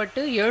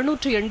பாதிக்கப்பட்டு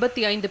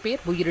 785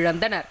 பேர்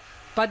உயிரிழந்தனர்.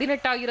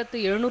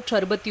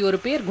 18,761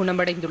 பேர்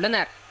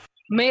குணமடைந்துள்ளனர்.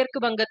 மேற்கு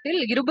வங்கத்தில்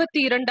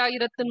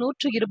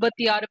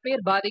 22,126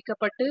 பேர்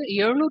பாதிக்கப்பட்டு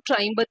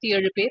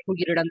 757 பேர்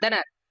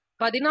உயிரிழந்தனர்.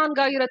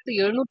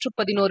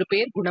 14,711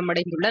 பேர்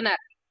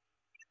குணமடைந்துள்ளனர்.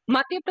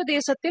 மத்திய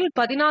பிரதேசத்தில்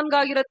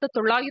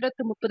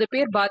 14,930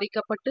 பேர்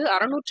பாதிக்கப்பட்டு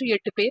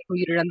 608 பேர்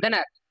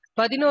உயிரிழந்தனர்.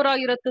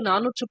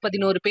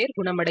 11,411 பேர்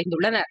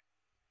குணமடைந்துள்ளனர்.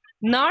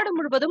 நாடு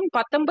முழுவதும்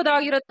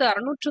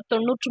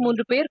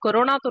 19,693 பேர்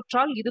கொரோனா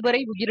தொற்றால்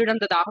இதுவரை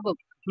உயிரிழந்ததாகவும்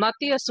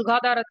மத்திய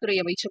சுகாதாரத்துறை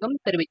அமைச்சகம்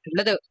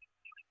தெரிவித்துள்ளது.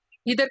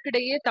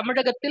 இதற்கிடையே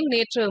தமிழகத்தில்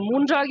நேற்று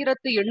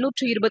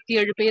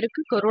 3,827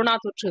 பேருக்கு கொரோனா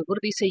தொற்று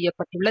உறுதி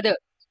செய்யப்பட்டுள்ளது.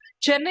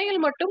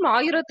 சென்னையில் மட்டும்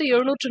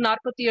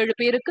 1,747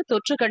 பேருக்கு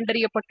தொற்று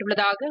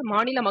கண்டறியப்பட்டுள்ளதாக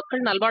மாநில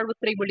மக்கள்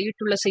நல்வாழ்வுத்துறை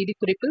வெளியிட்டுள்ள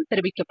செய்திக்குறிப்பில்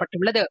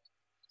தெரிவிக்கப்பட்டுள்ளது.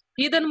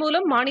 இதன்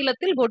மூலம்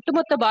மாநிலத்தில்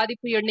ஒட்டுமொத்த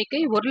பாதிப்பு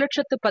எண்ணிக்கை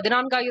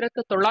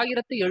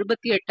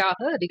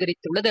 1,14,978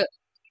 அதிகரித்துள்ளது.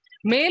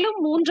 மேலும்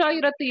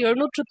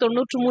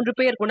 3,793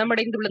 பேர்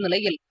குணமடைந்துள்ள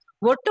நிலையில்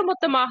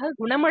ஒட்டுமொத்தமாக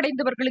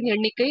குணமடைந்தவர்களின்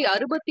எண்ணிக்கை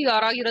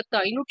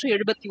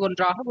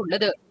 66,571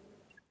 உள்ளது.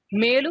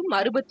 மேலும்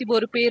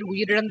 61 பேர்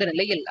உயிரிழந்த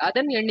நிலையில்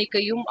அதன்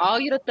எண்ணிக்கையும்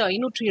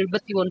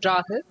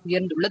 1,571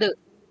 உயர்ந்துள்ளது.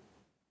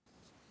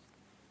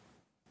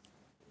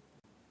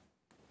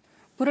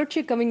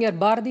 புரட்சி கவிஞர்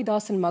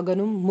பாரதிதாசன்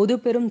மகனும்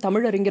முதுபெரும்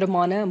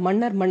தமிழறிஞருமான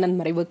மன்னர் மன்னன்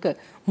மறைவுக்கு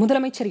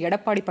முதலமைச்சர்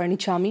எடப்பாடி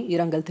பழனிசாமி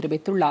இரங்கல்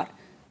தெரிவித்துள்ளார்.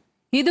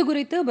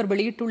 இதுகுறித்து அவர்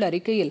வெளியிட்டுள்ள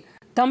அறிக்கையில்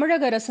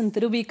தமிழக அரசின்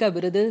திருவிக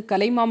விருது,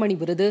 கலைமாமணி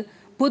விருது,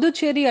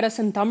 புதுச்சேரி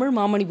அரசின் தமிழ்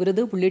மாமணி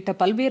விருது உள்ளிட்ட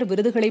பல்வேறு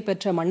விருதுகளை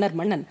பெற்ற மன்னர்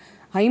மன்னன்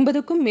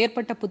 50க்கும்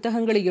மேற்பட்ட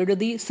புத்தகங்களை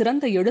எழுதி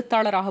சிறந்த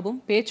எழுத்தாளராகவும்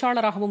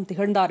பேச்சாளராகவும்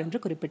திகழ்ந்தார் என்று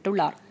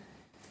குறிப்பிட்டுள்ளார்.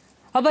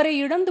 அவரை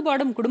இழந்து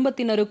வாடும்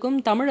குடும்பத்தினருக்கும்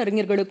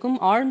தமிழறிஞர்களுக்கும்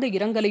ஆழ்ந்த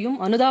இரங்கலையும்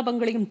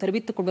அனுதாபங்களையும்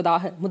தெரிவித்துக்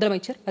கொள்வதாக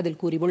முதலமைச்சர்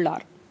அதில்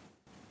கூறியுள்ளார்.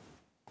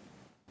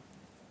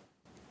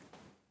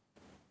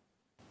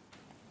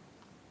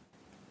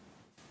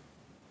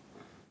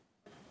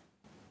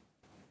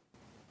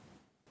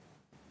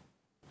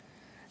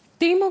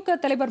 திமுக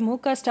தலைவர்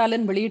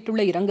மு.க.ஸ்டாலின்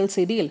வெளியிட்டுள்ள இரங்கல்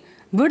செய்தியில்,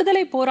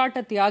 விடுதலை போராட்ட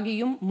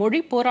தியாகியும் மொழி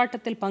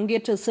போராட்டத்தில்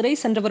பங்கேற்று சிறை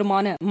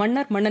சென்றவருமான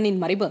மன்னர் மன்னனின்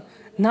மறைவு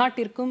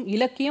நாட்டிற்கும்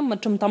இலக்கியம்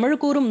மற்றும் தமிழ்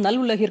கூறும்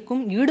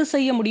நல்லுலகிற்கும் ஈடு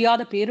செய்ய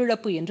முடியாத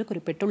பேரிழப்பு என்று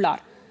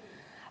குறிப்பிட்டுள்ளார்.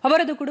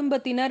 அவரது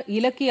குடும்பத்தினர்,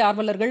 இலக்கிய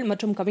ஆர்வலர்கள்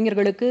மற்றும்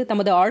கவிஞர்களுக்கு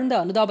தமது ஆழ்ந்த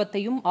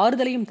அனுதாபத்தையும்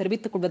ஆறுதலையும்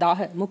தெரிவித்துக்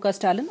கொள்வதாக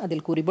மு.க.ஸ்டாலின்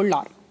அதில்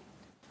கூறியுள்ளார்.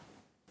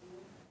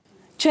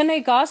 சென்னை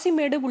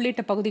காசிமேடு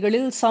உள்ளிட்ட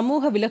பகுதிகளில்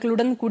சமூக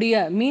விலகலுடன் கூடிய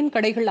மீன்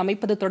கடைகள்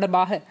அமைப்பது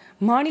தொடர்பாக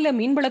மாநில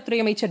மீன்வளத்துறை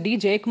அமைச்சர் டி.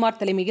 ஜெயக்குமார்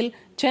தலைமையில்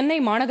சென்னை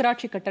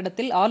மாநகராட்சி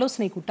கட்டடத்தில்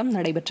ஆலோசனைக் கூட்டம்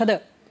நடைபெற்றது.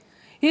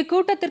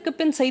 இக்கூட்டத்திற்கு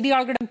பின்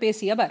செய்தியாளர்களிடம்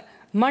பேசிய அவர்,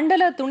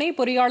 மண்டல துணை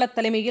பொறியாளர்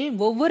தலைமையில்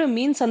ஒவ்வொரு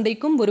மீன்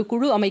சந்தைக்கும் ஒரு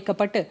குழு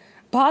அமைக்கப்பட்டு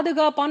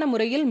பாதுகாப்பான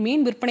முறையில்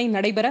மீன் விற்பனை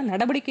நடைபெற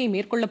நடவடிக்கை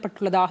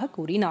மேற்கொள்ளப்பட்டுள்ளதாக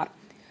கூறினார்.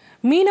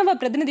 மீனவ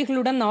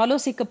பிரதிநிதிகளுடன்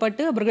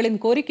ஆலோசிக்கப்பட்டு அவர்களின்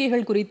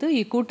கோரிக்கைகள் குறித்து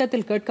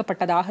இக்கூட்டத்தில்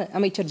கேட்கப்பட்டதாக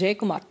அமைச்சர்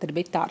ஜெயக்குமார்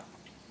தெரிவித்தார்.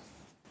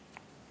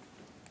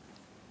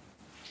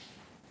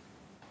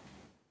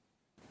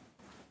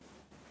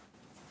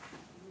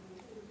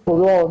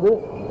 பொதுவாக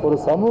ஒரு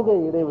சமூக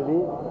இடைவெளி,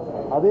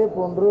 அதே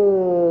போன்று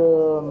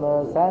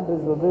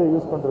சானிடைசர்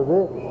யூஸ் பண்ணுறது,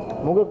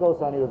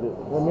 முகக்கவசம் அணிவது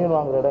மீன்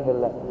வாங்குகிற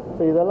இடங்களில்.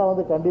 ஸோ இதெல்லாம்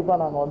கண்டிப்பாக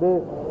நாங்கள்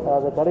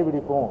அதை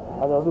கடைபிடிப்போம்,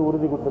 அதை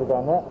உறுதி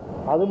கொடுத்துருக்காங்க.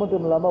 அது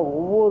மட்டும் இல்லாமல்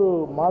ஒவ்வொரு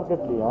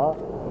மார்க்கெட்லேயும்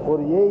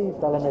ஒரு ஏஇ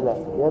தலைமையில்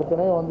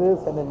ஏற்கனவே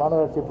சென்னை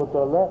மாநகராட்சியை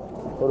பொறுத்தவரை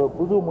ஒரு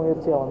புது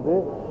முயற்சியாக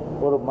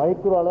ஒரு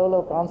மைக்ரோ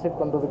அளவில் கான்செப்ட்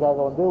பண்ணுறதுக்காக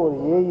ஒரு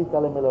ஏஇ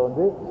தலைமையில்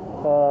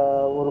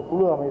ஒரு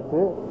குழு அமைத்து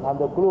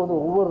அந்த குழு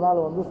ஒவ்வொரு நாள்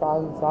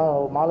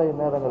மாலை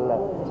நேரங்களில்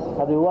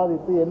அது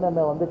விவாதித்து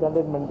என்னென்ன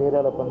கண்டெய்ன்மெண்ட்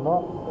ஏரியாவில்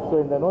பண்ணோம், ஸோ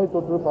இந்த நோய்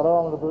தொற்று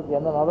பரவாமல் இருக்கிறதுக்கு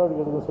என்ன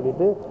நடவடிக்கை எடுக்குன்னு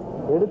சொல்லிட்டு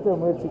எடுத்த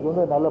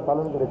முயற்சிக்கு நல்ல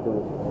பலன் கிடைத்தது.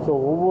 ஸோ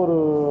ஒவ்வொரு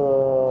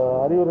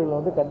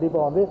அறிவுரைகளும்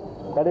கண்டிப்பாக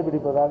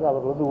கடைபிடிப்பதாக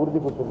அவர்கள் உறுதி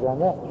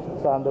கொடுத்துருக்காங்க.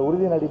 ஸோ அந்த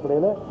உறுதியின்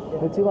அடிப்படையில்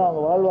நிச்சயமாக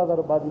அவங்க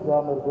வாழ்வாதாரம்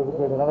பாதிக்காமல்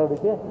இருக்கிறதுக்கு வேண்டிய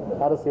நடவடிக்கை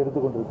அரசு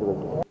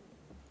எடுத்துக்கொண்டிருக்கிறது.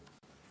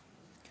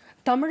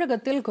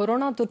 தமிழகத்தில்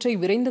கொரோனா தொற்றை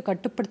விரைந்து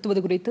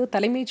கட்டுப்படுத்துவது குறித்து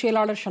தலைமைச்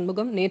செயலாளர்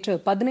சண்முகம் நேற்று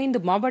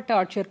 15 மாவட்ட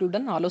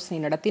ஆட்சியர்களுடன் ஆலோசனை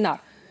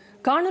நடத்தினார்.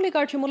 காணொலி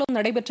காட்சி மூலம்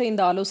நடைபெற்ற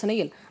இந்த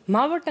ஆலோசனையில்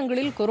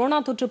மாவட்டங்களில் கொரோனா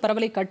தொற்று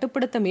பரவலை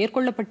கட்டுப்படுத்த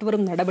மேற்கொள்ளப்பட்டு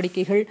வரும்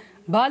நடவடிக்கைகள்,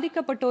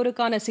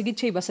 பாதிக்கப்பட்டோருக்கான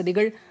சிகிச்சை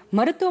வசதிகள்,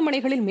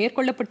 மருத்துவமனைகளில்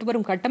மேற்கொள்ளப்பட்டு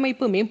வரும்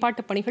கட்டமைப்பு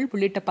மேம்பாட்டுப் பணிகள்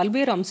உள்ளிட்ட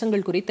பல்வேறு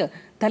அம்சங்கள் குறித்து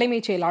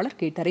தலைமைச் செயலாளர்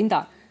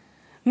கேட்டறிந்தார்.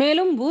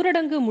 மேலும்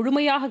ஊரடங்கு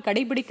முழுமையாக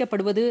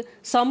கடைபிடிக்கப்படுவது,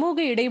 சமூக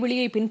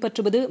இடைவெளியை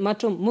பின்பற்றுவது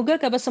மற்றும்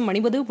முகக்கவசம்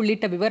அணிவது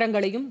உள்ளிட்ட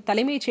விவரங்களையும்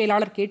தலைமைச்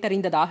செயலாளர்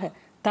கேட்டறிந்ததாக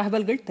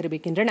தகவல்கள்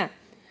தெரிவிக்கின்றன.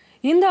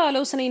 இந்த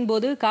ஆலோசனையின்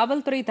போது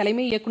காவல்துறை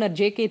தலைமை இயக்குநர்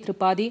ஜே.கே.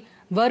 திரிபாதி,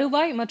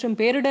 வருவாய் மற்றும்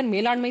பேரிடர்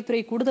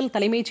மேலாண்மைத்துறை கூடுதல்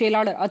தலைமைச்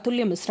செயலாளர்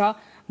அதுல்ய மிஸ்ரா,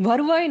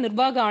 வருவாய்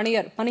நிர்வாக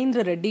ஆணையர்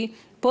பனீந்திர ரெட்டி,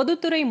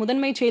 பொதுத்துறை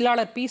முதன்மை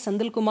செயலாளர் பி.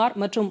 செந்தில்குமார்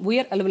மற்றும்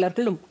உயர்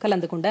அலுவலர்களும்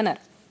கலந்து கொண்டனர்.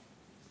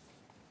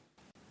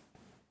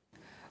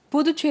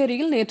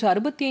 புதுச்சேரியில் நேற்று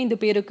 65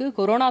 பேருக்கு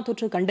கொரோனா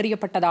தொற்று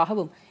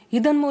கண்டறியப்பட்டதாகவும்,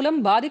 இதன் மூலம்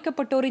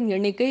பாதிக்கப்பட்டோரின்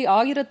எண்ணிக்கை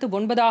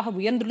 1009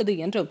 உயர்ந்துள்ளது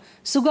என்றும்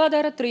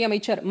சுகாதாரத்துறை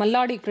அமைச்சர்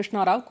மல்லாடி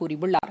கிருஷ்ணாராவ்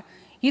கூறியுள்ளார்.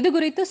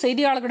 இதுகுறித்து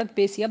செய்தியாளர்களிடம்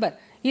பேசிய அவர்,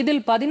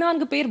 இதில்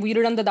 14 பேர்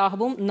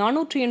உயிரிழந்ததாகவும்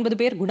 480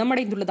 பேர்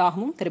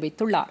குணமடைந்துள்ளதாகவும்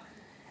தெரிவித்துள்ளார்.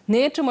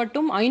 நேற்று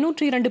மட்டும்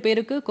 502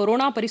 பேருக்கு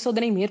கொரோனா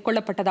பரிசோதனை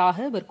மேற்கொள்ளப்பட்டதாக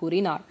அவர்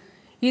கூறினார்.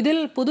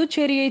 இதில்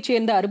புதுச்சேரியைச்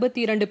சேர்ந்த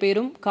 62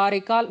 பேரும்,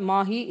 காரைக்கால்,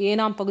 மாஹி,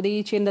 ஏனாம்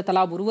பகுதியைச் சேர்ந்த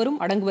தலா ஒருவரும்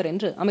அடங்குவர்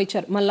என்று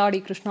அமைச்சர் மல்லாடி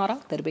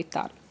கிருஷ்ணாராவ்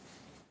தெரிவித்தார்.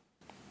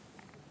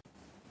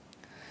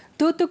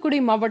 தூத்துக்குடி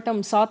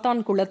மாவட்டம்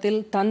சாத்தான்குளத்தில்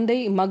தந்தை,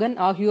 மகன்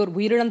ஆகியோர்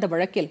உயிரிழந்த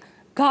வழக்கில்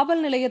காவல்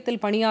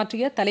நிலையத்தில்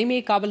பணியாற்றிய தலைமை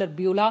காவலர்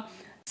பியூலா,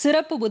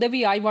 சிறப்பு உதவி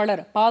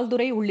ஆய்வாளர்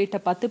பால்துரை உள்ளிட்ட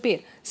 10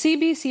 பேர்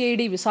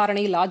சிபிசிஐடி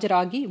விசாரணையில்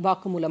ஆஜராகி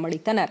வாக்குமூலம்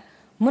அளித்தனர்.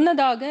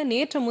 முன்னதாக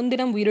நேற்று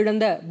முன்தினம்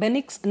உயிரிழந்த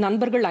பெனிக்ஸ்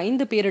நண்பர்கள்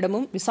 5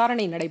 பேரிடமும்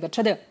விசாரணை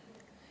நடைபெற்றது.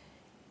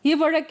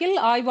 இவ்வழக்கில்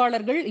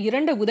ஆய்வாளர்கள்,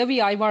 2 உதவி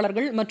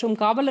ஆய்வாளர்கள் மற்றும்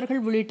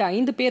காவலர்கள் உள்ளிட்ட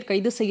 5 பேர்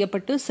கைது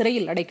செய்யப்பட்டு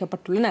சிறையில்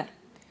அடைக்கப்பட்டுள்ளனர்.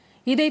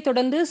 இதைத்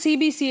தொடர்ந்து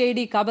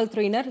சிபிசிஐடி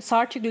காவல்துறையினர்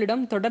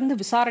சாட்சிகளிடம் தொடர்ந்து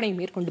விசாரணை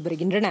மேற்கொண்டு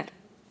வருகின்றனர்.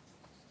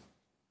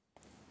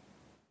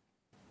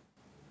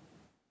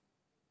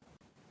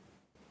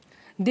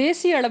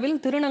 தேசிய அளவில்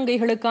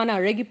திருநங்கைகளுக்கான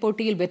அழகி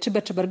போட்டியில் வெற்றி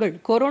பெற்றவர்கள்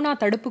கொரோனா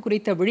தடுப்பு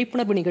குறித்த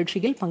விழிப்புணர்வு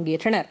நிகழ்ச்சியில்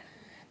பங்கேற்றனர்.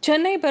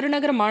 சென்னை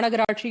பெருநகர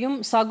மாநகராட்சியும்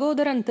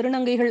சகோதரன்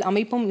திருநங்கைகள்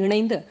அமைப்பும்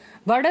இணைந்து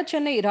வட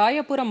சென்னை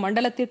ராயபுரம்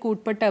மண்டலத்திற்கு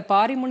உட்பட்ட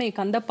பாரிமுனை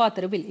கந்தப்பா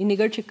தெருவில்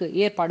இந்நிகழ்ச்சிக்கு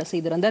ஏற்பாடு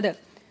செய்திருந்தது.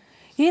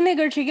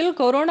 இந்நிகழ்ச்சியில்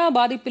கொரோனா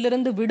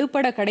பாதிப்பிலிருந்து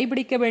விடுபட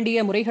கடைபிடிக்க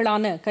வேண்டிய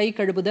முறைகளான கை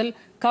கழுவுதல்,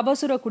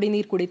 கபசுர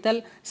குடிநீர் குடித்தல்,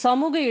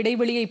 சமூக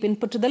இடைவெளியை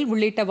பின்பற்றுதல்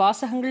உள்ளிட்ட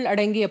வாசகங்கள்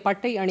அடங்கிய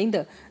பட்டை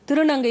அணிந்து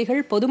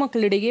திருநங்கைகள்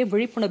பொதுமக்களிடையே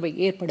விழிப்புணர்வை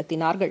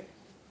ஏற்படுத்தினார்கள்.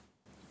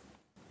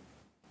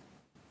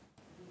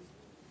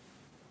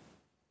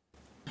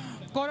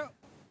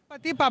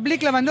 பற்றி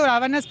பப்ளிக்கில் வந்து ஒரு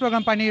அவேர்னஸ்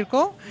ப்ரோக்ராம்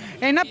பண்ணியிருக்கோம்.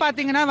 என்ன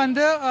பார்த்தீங்கன்னா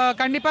வந்து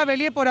கண்டிப்பாக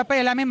வெளியே போகிறப்ப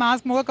எல்லாமே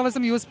மாஸ்க்,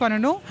 முகக்கவசம் யூஸ்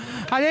பண்ணணும்.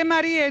 அதே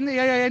மாதிரி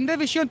எந்த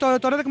விஷயம்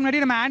தொடறதுக்கு முன்னாடி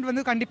நம்ம ஹேண்ட்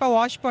வந்து கண்டிப்பாக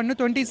வாஷ் பண்ணணும்.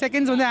 20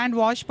 செகண்ட்ஸ் வந்து ஹேண்ட்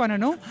வாஷ்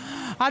பண்ணணும்.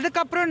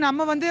 அதுக்கப்புறம்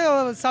நம்ம வந்து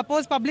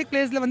சப்போஸ் பப்ளிக்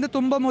பிளேஸில் வந்து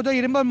தும்பும் போதோ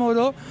இரும்பும்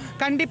போதோ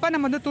கண்டிப்பாக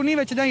நம்ம வந்து துணி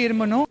வச்சு தான்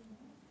இரும்பணும்.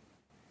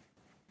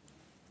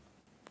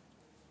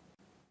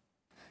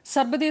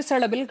 சர்வதேச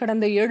அளவில்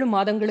கடந்த 7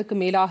 மாதங்களுக்கு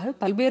மேலாக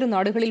பல்வேறு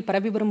நாடுகளில்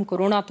பரவி வரும்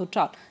கொரோனா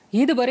தொற்றால்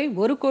இதுவரை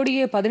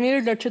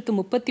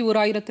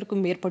 1,17,31,100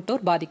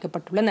 மேற்பட்டோர்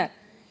பாதிக்கப்பட்டுள்ளனர்.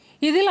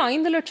 இதில்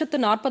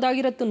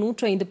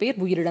 5,40,105 பேர்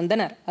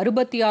உயிரிழந்தனர்.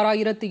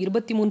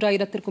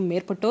 66,23,000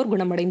 மேற்பட்டோர்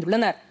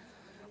குணமடைந்துள்ளனர்.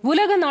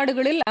 உலக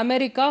நாடுகளில்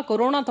அமெரிக்கா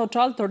கொரோனா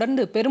தொற்றால்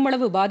தொடர்ந்து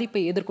பெருமளவு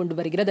பாதிப்பை எதிர்கொண்டு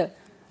வருகிறது.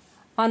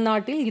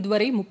 அந்நாட்டில்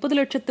இதுவரை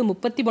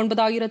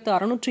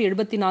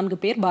 30,39,674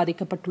 பேர்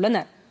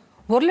பாதிக்கப்பட்டுள்ளனர்.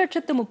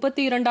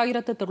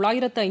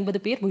 1,32,950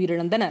 பேர்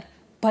உயிரிழந்தனர்.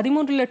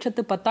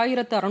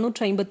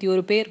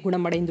 13,10,651 பேர்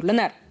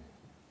குணமடைந்துள்ளனர்.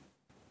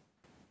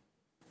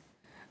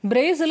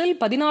 பிரேசிலில்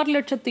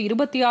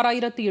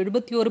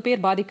 16,26,071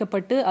 பேர்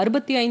பாதிக்கப்பட்டு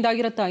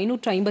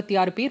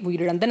 65,556 பேர்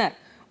உயிரிழந்தனர்.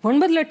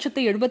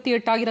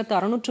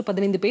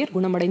 9,78,615 பேர்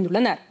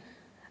குணமடைந்துள்ளனர்.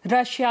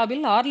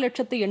 ரஷ்யாவில்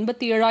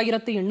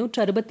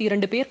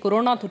 6,87,862 பேர்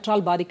கொரோனா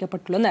தொற்றால்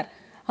பாதிக்கப்பட்டுள்ளனர்.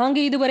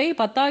 அங்கு இதுவரை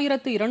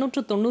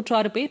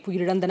 10,296 பேர்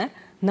உயிரிழந்தனர்.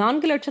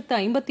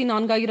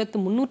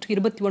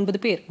 4,54,329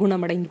 பேர்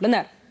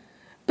குணமடைந்துள்ளனர்.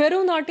 பெரு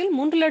நாட்டில்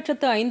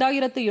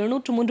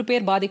 3,05,703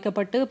 பேர்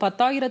பாதிக்கப்பட்டு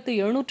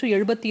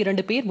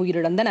 10,772 பேர்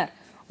உயிரிழந்தனர்.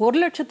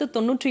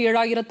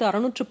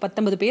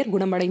 1,97,619 பேர்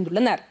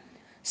குணமடைந்துள்ளனர்.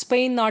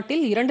 ஸ்பெயின்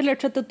நாட்டில்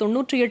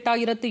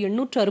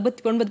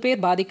 2,98,869 பேர்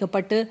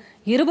பாதிக்கப்பட்டு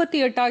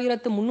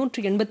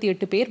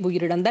 28,388 பேர்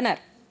உயிரிழந்தனர்.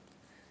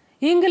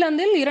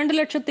 இங்கிலாந்தில்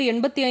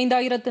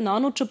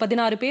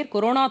 2,85,416 பேர்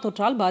கொரோனா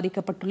தொற்றால்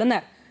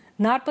பாதிக்கப்பட்டுள்ளனர்.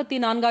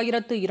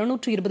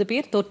 44,220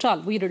 பேர்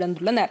தொற்றால்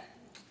உயிரிழந்துள்ளனர்.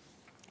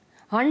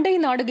 அண்டை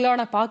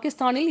நாடுகளான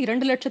பாகிஸ்தானில்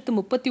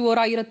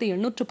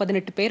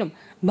 2,31,818 பேரும்,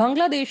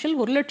 பங்களாதேஷில்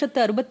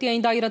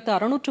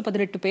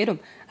 1,65,618 பேரும்,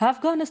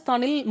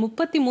 ஆப்கானிஸ்தானில்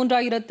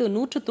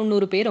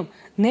 33,190 பேரும்,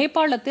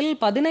 நேபாளத்தில்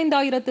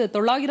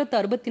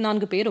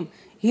 15,964 பேரும்,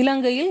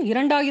 இலங்கையில்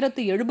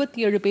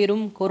 2,077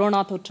 பேரும்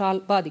கொரோனா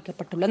தொற்றால்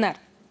பாதிக்கப்பட்டுள்ளனர்.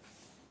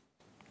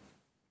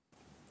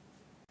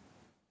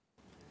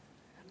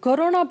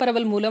 கொரோனா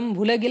பரவல் மூலம்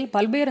உலகில்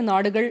பல்வேறு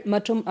நாடுகள்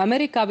மற்றும்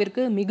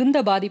அமெரிக்காவிற்கு மிகுந்த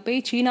பாதிப்பை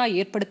சீனா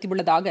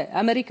ஏற்படுத்தியுள்ளதாக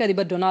அமெரிக்க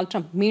அதிபர் டொனால்டு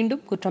ட்ரம்ப்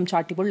மீண்டும் குற்றம்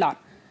சாட்டியுள்ளார்.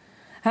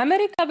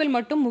 அமெரிக்காவில்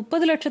மட்டும்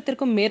 30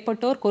 லட்சத்திற்கும்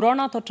மேற்பட்டோர்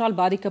கொரோனா தொற்றால்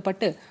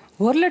பாதிக்கப்பட்டு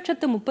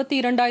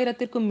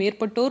 1,32,000த்திற்கும்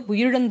மேற்பட்டோர்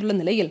உயிரிழந்துள்ள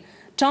நிலையில்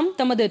ட்ரம்ப்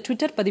தமது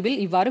ட்விட்டர் பதிவில்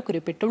இவ்வாறு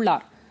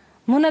குறிப்பிட்டுள்ளார்.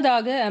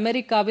 முன்னதாக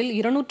அமெரிக்காவில்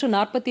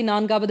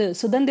 244வது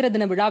சுதந்திர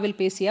தின விழாவில்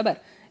பேசிய அவர்,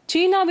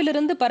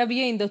 சீனாவிலிருந்து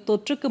பரவிய இந்த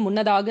தொற்றுக்கு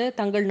முன்னதாக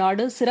தங்கள்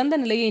நாடு சிறந்த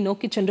நிலையை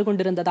நோக்கி சென்று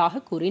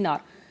கொண்டிருந்ததாக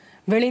கூறினார்.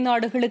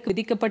 வெளிநாடுகளுக்கு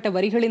விதிக்கப்பட்ட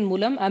வரிகளின்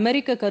மூலம்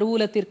அமெரிக்க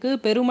கருவூலத்திற்கு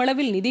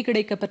பெருமளவில் நிதி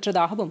கிடைக்கப்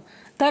பெற்றதாகவும்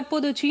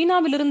தற்போது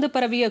சீனாவிலிருந்து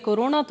பரவிய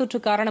கொரோனா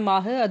தொற்று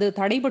காரணமாக அது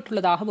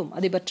தடைபட்டுள்ளதாகவும்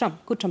அதிபர் ட்ரம்ப்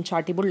குற்றம்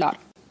சாட்டியுள்ளார்.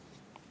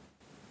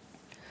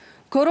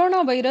 கொரோனா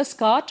வைரஸ்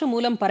காற்று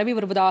மூலம் பரவி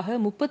வருவதாக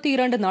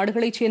 32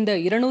 நாடுகளைச் சேர்ந்த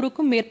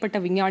 200க்கும் மேற்பட்ட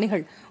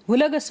விஞ்ஞானிகள்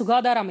உலக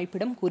சுகாதார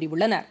அமைப்பிடம்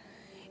கூறியுள்ளனர்.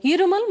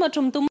 இருமல்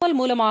மற்றும் தும்மல்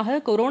மூலமாக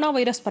கொரோனா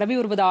வைரஸ் பரவி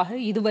வருவதாக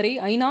இதுவரை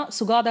ஐநா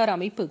சுகாதார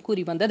அமைப்பு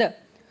கூறி வந்தது.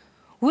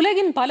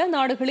 உலகின் பல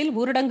நாடுகளில்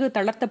ஊரடங்கு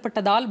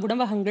தளர்த்தப்பட்டதால்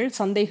உணவகங்கள்,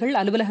 சந்தைகள்,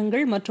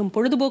 அலுவலகங்கள் மற்றும்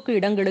பொழுதுபோக்கு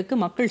இடங்களுக்கு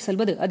மக்கள்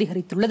செல்வது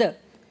அதிகரித்துள்ளது.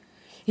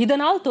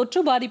 இதனால்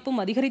தொற்று பாதிப்பும்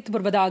அதிகரித்து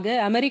வருவதாக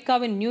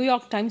அமெரிக்காவின்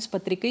நியூயார்க் டைம்ஸ்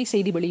பத்திரிகை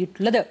செய்தி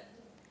வெளியிட்டுள்ளது.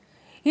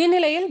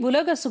 இந்நிலையில்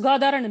உலக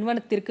சுகாதார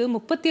நிறுவனத்திற்கு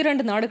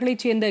 32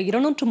 நாடுகளைச் சேர்ந்த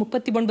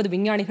 239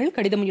 விஞ்ஞானிகள்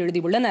கடிதம்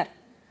எழுதியுள்ளனர்.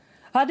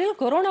 அதில்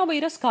கொரோனா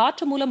வைரஸ்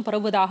காற்று மூலம்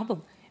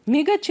பரவுவதாகவும்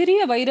மிகச்சிறிய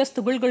வைரஸ்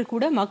துகள்கள்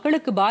கூட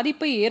மக்களுக்கு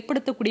பாதிப்பை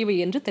ஏற்படுத்தக்கூடியவை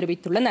என்று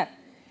தெரிவித்துள்ளனர்.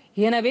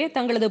 எனவே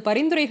தங்களது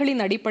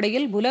பரிந்துரைகளின்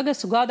அடிப்படையில் உலக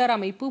சுகாதார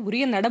அமைப்பு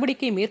உரிய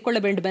நடவடிக்கை மேற்கொள்ள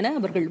வேண்டும் என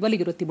அவர்கள்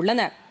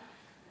வலியுறுத்தியுள்ளனர்.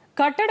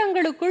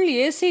 கட்டடங்களுக்குள்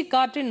ஏசி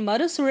காற்றின்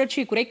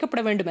மறுசுழற்சி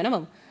குறைக்கப்பட வேண்டும்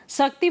எனவும்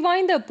சக்தி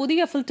வாய்ந்த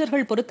புதிய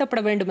பில்டர்கள்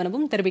பொருத்தப்பட வேண்டும்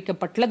எனவும்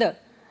தெரிவிக்கப்பட்டுள்ளது.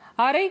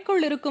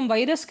 அறைக்குள் இருக்கும்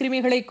வைரஸ்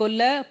கிருமிகளை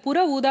கொல்ல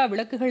புற ஊதா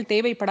விளக்குகள்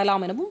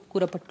தேவைப்படலாம் எனவும்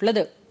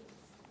கூறப்பட்டுள்ளது.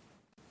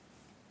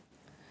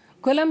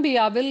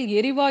 கொலம்பியாவில்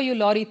எரிவாயு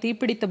லாரி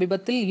தீப்பிடித்த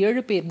விபத்தில்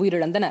 7 பேர்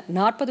உயிரிழந்தனர்.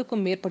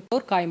 40க்கும்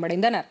மேற்பட்டோர்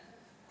காயமடைந்தனர்.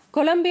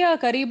 கொலம்பியா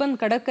கரீபன்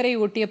கடற்கரை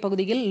ஒட்டிய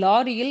பகுதியில்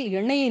லாரியில்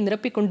எண்ணெயை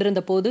நிரப்பிக்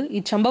கொண்டிருந்த போது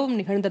இச்சம்பவம்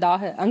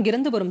நிகழ்ந்ததாக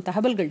அங்கிருந்து வரும்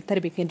தகவல்கள்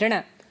தெரிவிக்கின்றன.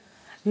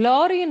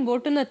 லாரியின்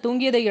ஓட்டுநர்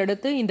தூங்கியதை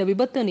அடுத்து இந்த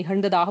விபத்து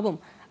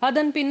நிகழ்ந்ததாகவும்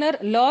அதன் பின்னர்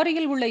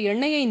லாரியில் உள்ள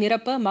எண்ணெயை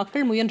நிரப்ப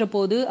மக்கள்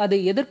முயன்றபோது அது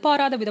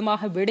எதிர்பாராத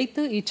விதமாக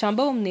வெடித்து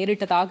இச்சம்பவம்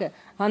நேரிட்டதாக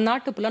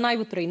அந்நாட்டு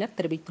புலனாய்வுத்துறையினர்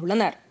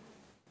தெரிவித்துள்ளனர்.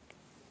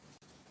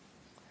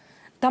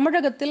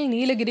 தமிழகத்தில்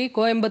நீலகிரி,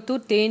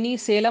 கோயம்புத்தூர், தேனி,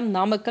 சேலம்,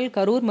 நாமக்கல்,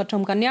 கரூர்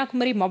மற்றும்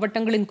கன்னியாகுமரி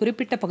மாவட்டங்களின்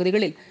குறிப்பிட்ட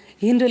பகுதிகளில்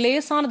இன்று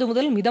லேசானது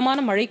முதல்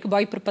மிதமான மழைக்கு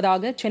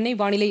வாய்ப்பிருப்பதாக சென்னை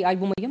வானிலை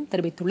ஆய்வு மையம்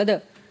தெரிவித்துள்ளது.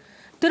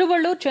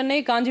 திருவள்ளூர், சென்னை,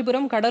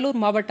 காஞ்சிபுரம், கடலூர்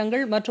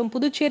மாவட்டங்கள் மற்றும்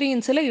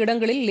புதுச்சேரியின் சில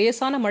இடங்களில்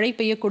லேசான மழை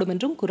பெய்யக்கூடும்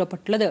என்றும்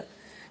கூறப்பட்டுள்ளது.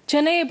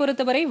 சென்னையை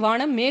பொறுத்தவரை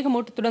வானம்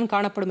மேகமூட்டத்துடன்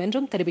காணப்படும்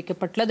என்றும்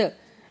தெரிவிக்கப்பட்டுள்ளது.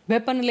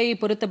 வெப்பநிலையை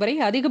பொறுத்தவரை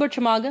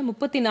அதிகபட்சமாக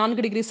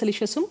 34 டிகிரி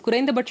செல்சியஸும்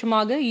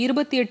குறைந்தபட்சமாக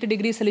 28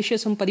 டிகிரி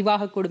செல்சியஸும்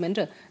பதிவாகக்கூடும்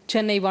என்று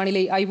சென்னை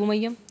வானிலை ஆய்வு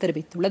மையம்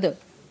தெரிவித்துள்ளது.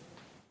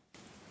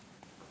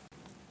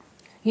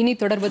 இனி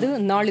தொடர்வது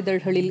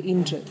நாளிதழ்களில்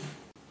இன்று.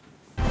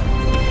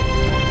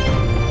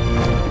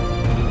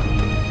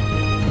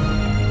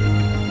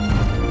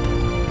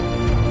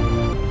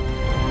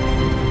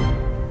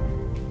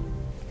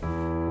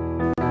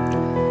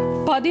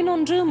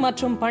 பதினொன்று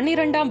மற்றும்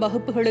 12ஆம்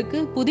வகுப்புகளுக்கு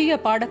புதிய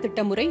பாடத்திட்ட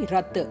முறை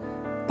ரத்து.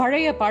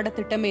 பழைய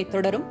பாடத்திட்டமே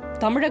தொடரும்.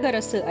 தமிழக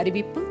அரசு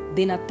அறிவிப்பு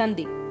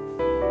தினத்தந்தி.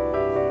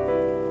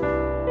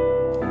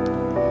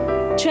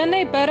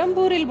 சென்னை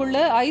பெரம்பூரில்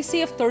உள்ள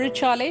ICF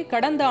தொழிற்சாலை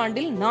கடந்த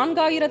ஆண்டில்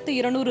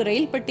 4200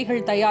 ரயில்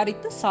பெட்டிகள்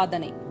தயாரித்து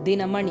சாதனை.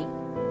 தினமணி.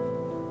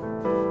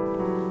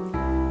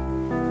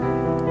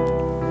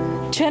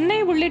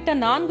 சென்னை உள்ளிட்ட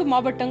 4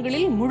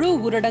 மாவட்டங்களில் முழு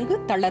ஊரடங்கு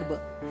தளர்வு.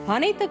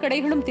 அனைத்து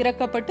கடைகளும்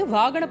திறக்கப்பட்டு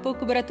வாகன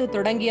போக்குவரத்து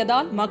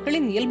தொடங்கியதால்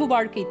மக்களின் இயல்பு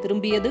வாழ்க்கை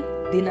திரும்பியது.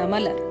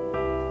 தினமலர்.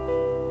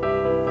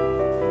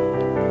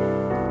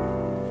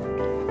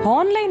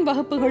 ஆன்லைன்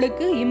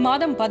வகுப்புகளுக்கு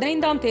இம்மாதம்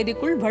 15ஆம்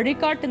தேதிக்குள்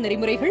வழிகாட்டு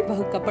நெறிமுறைகள்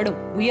வகுக்கப்படும்.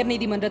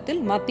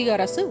 உயர்நீதிமன்றத்தில் மத்திய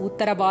அரசு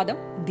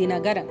உத்தரவாதம்.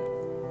 தினகரன்.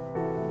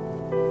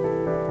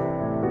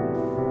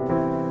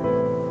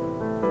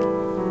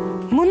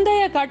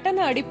 முந்தைய கட்டண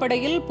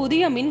அடிப்படையில்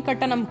புதிய மின்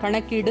கட்டணம்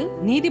கணக்கீடு.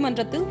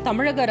 நீதிமன்றத்தில்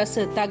தமிழக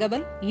அரசு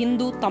தகவல்.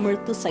 இந்து தமிழ்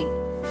திசை.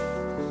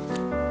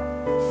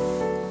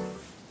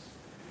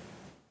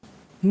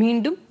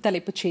 மீண்டும்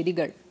தலைப்புச்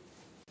செய்திகள்.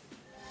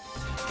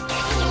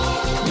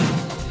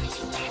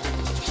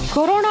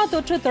 கொரோனா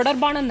தொற்று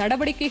தொடர்பான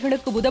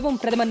நடவடிக்கைகளுக்கு உதவும்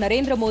பிரதமர்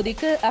நரேந்திர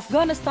மோடிக்கு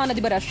ஆப்கானிஸ்தான்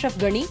அதிபர் அஷ்ரப்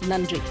கனி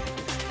நன்றி.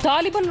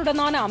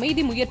 தாலிபானுடனான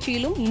அமைதி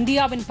முயற்சியிலும்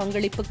இந்தியாவின்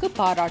பங்களிப்புக்கு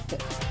பாராட்டு.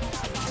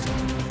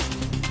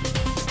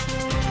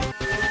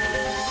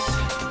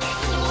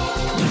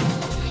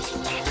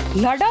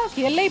 லடாக்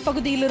எல்லைப்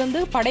பகுதியிலிருந்து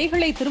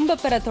படைகளை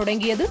திரும்பப் பெற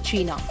தொடங்கியது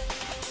சீனா.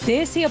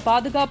 தேசிய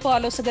பாதுகாப்பு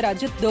ஆலோசகர்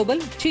அஜித்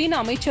தோவல் சீன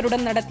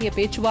அமைச்சருடன் நடத்திய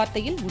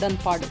பேச்சுவார்த்தையில்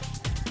உடன்பாடு.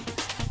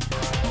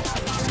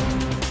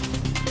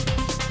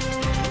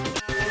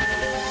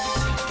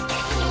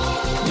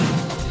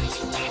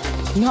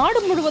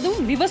 நாடு முழுவதும்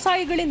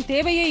விவசாயிகளின்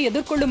தேவையை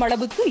எதிர்கொள்ளும்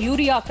அளவுக்கு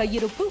யூரியா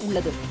கையிருப்பு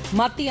உள்ளது.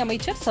 மத்திய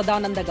அமைச்சர்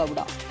சதானந்த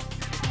கவுடா.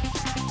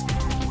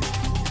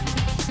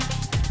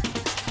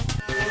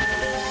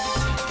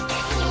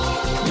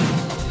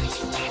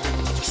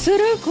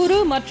 சிறு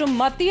குறு மற்றும்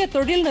மத்திய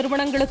தொழில்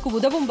நிறுவனங்களுக்கு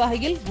உதவும்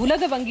வகையில்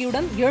உலக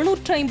வங்கியுடன்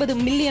 $750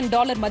 மில்லியன்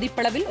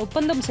மதிப்பளவில்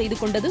ஒப்பந்தம் செய்து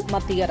கொண்டது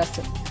மத்திய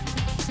அரசு.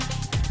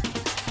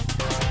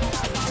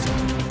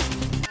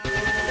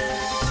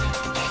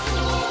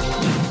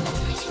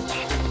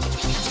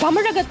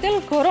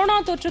 தமிழகத்தில்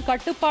கொரோனா தொற்று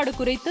கட்டுப்பாடு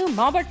குறித்து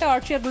மாவட்ட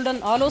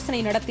ஆட்சியர்களுடன்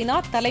ஆலோசனை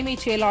நடத்தினார் தலைமைச்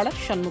செயலாளர்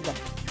சண்முகம்.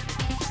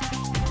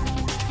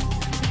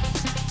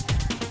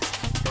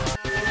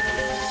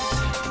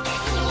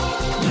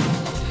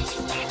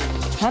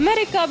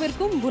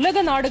 அமெரிக்காவிற்கும்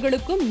உலக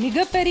நாடுகளுக்கும்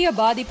மிகப்பெரிய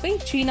பாதிப்பை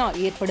சீனா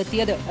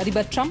ஏற்படுத்தியது.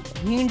 அதிபர் டிரம்ப்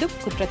மீண்டும்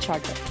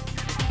குற்றச்சாட்டு.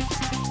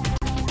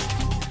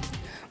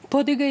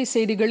 பொதிகை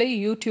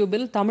செய்திகளை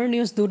யூடியூபில் தமிழ்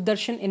நியூஸ்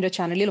தூர்தர்ஷன் என்ற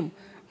சேனலிலும்,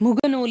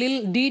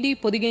 முகநூலில் டிடி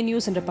பொதிகை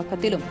நியூஸ் என்ற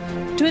பக்கத்திலும்,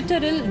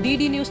 ட்விட்டரில்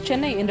டிடி நியூஸ்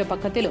சென்னை என்ற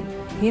பக்கத்திலும்,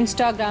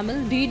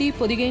 இன்ஸ்டாகிராமில் டிடி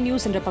பொதிகை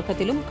நியூஸ் என்ற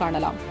பக்கத்திலும்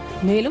காணலாம்.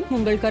 மேலும்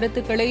உங்கள்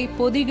கருத்துக்களை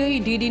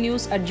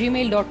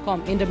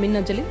podigai.ddnews@gmail.com என்ற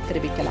மின்னஞ்சலில்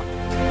தெரிவிக்கலாம்.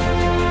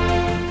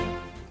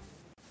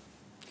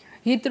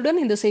 இத்துடன்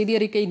இந்த செய்தி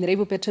அறிக்கை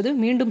நிறைவு பெற்றது.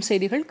 மீண்டும்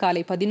செய்திகள்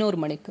காலை 11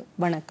 மணிக்கு.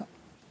 வணக்கம்.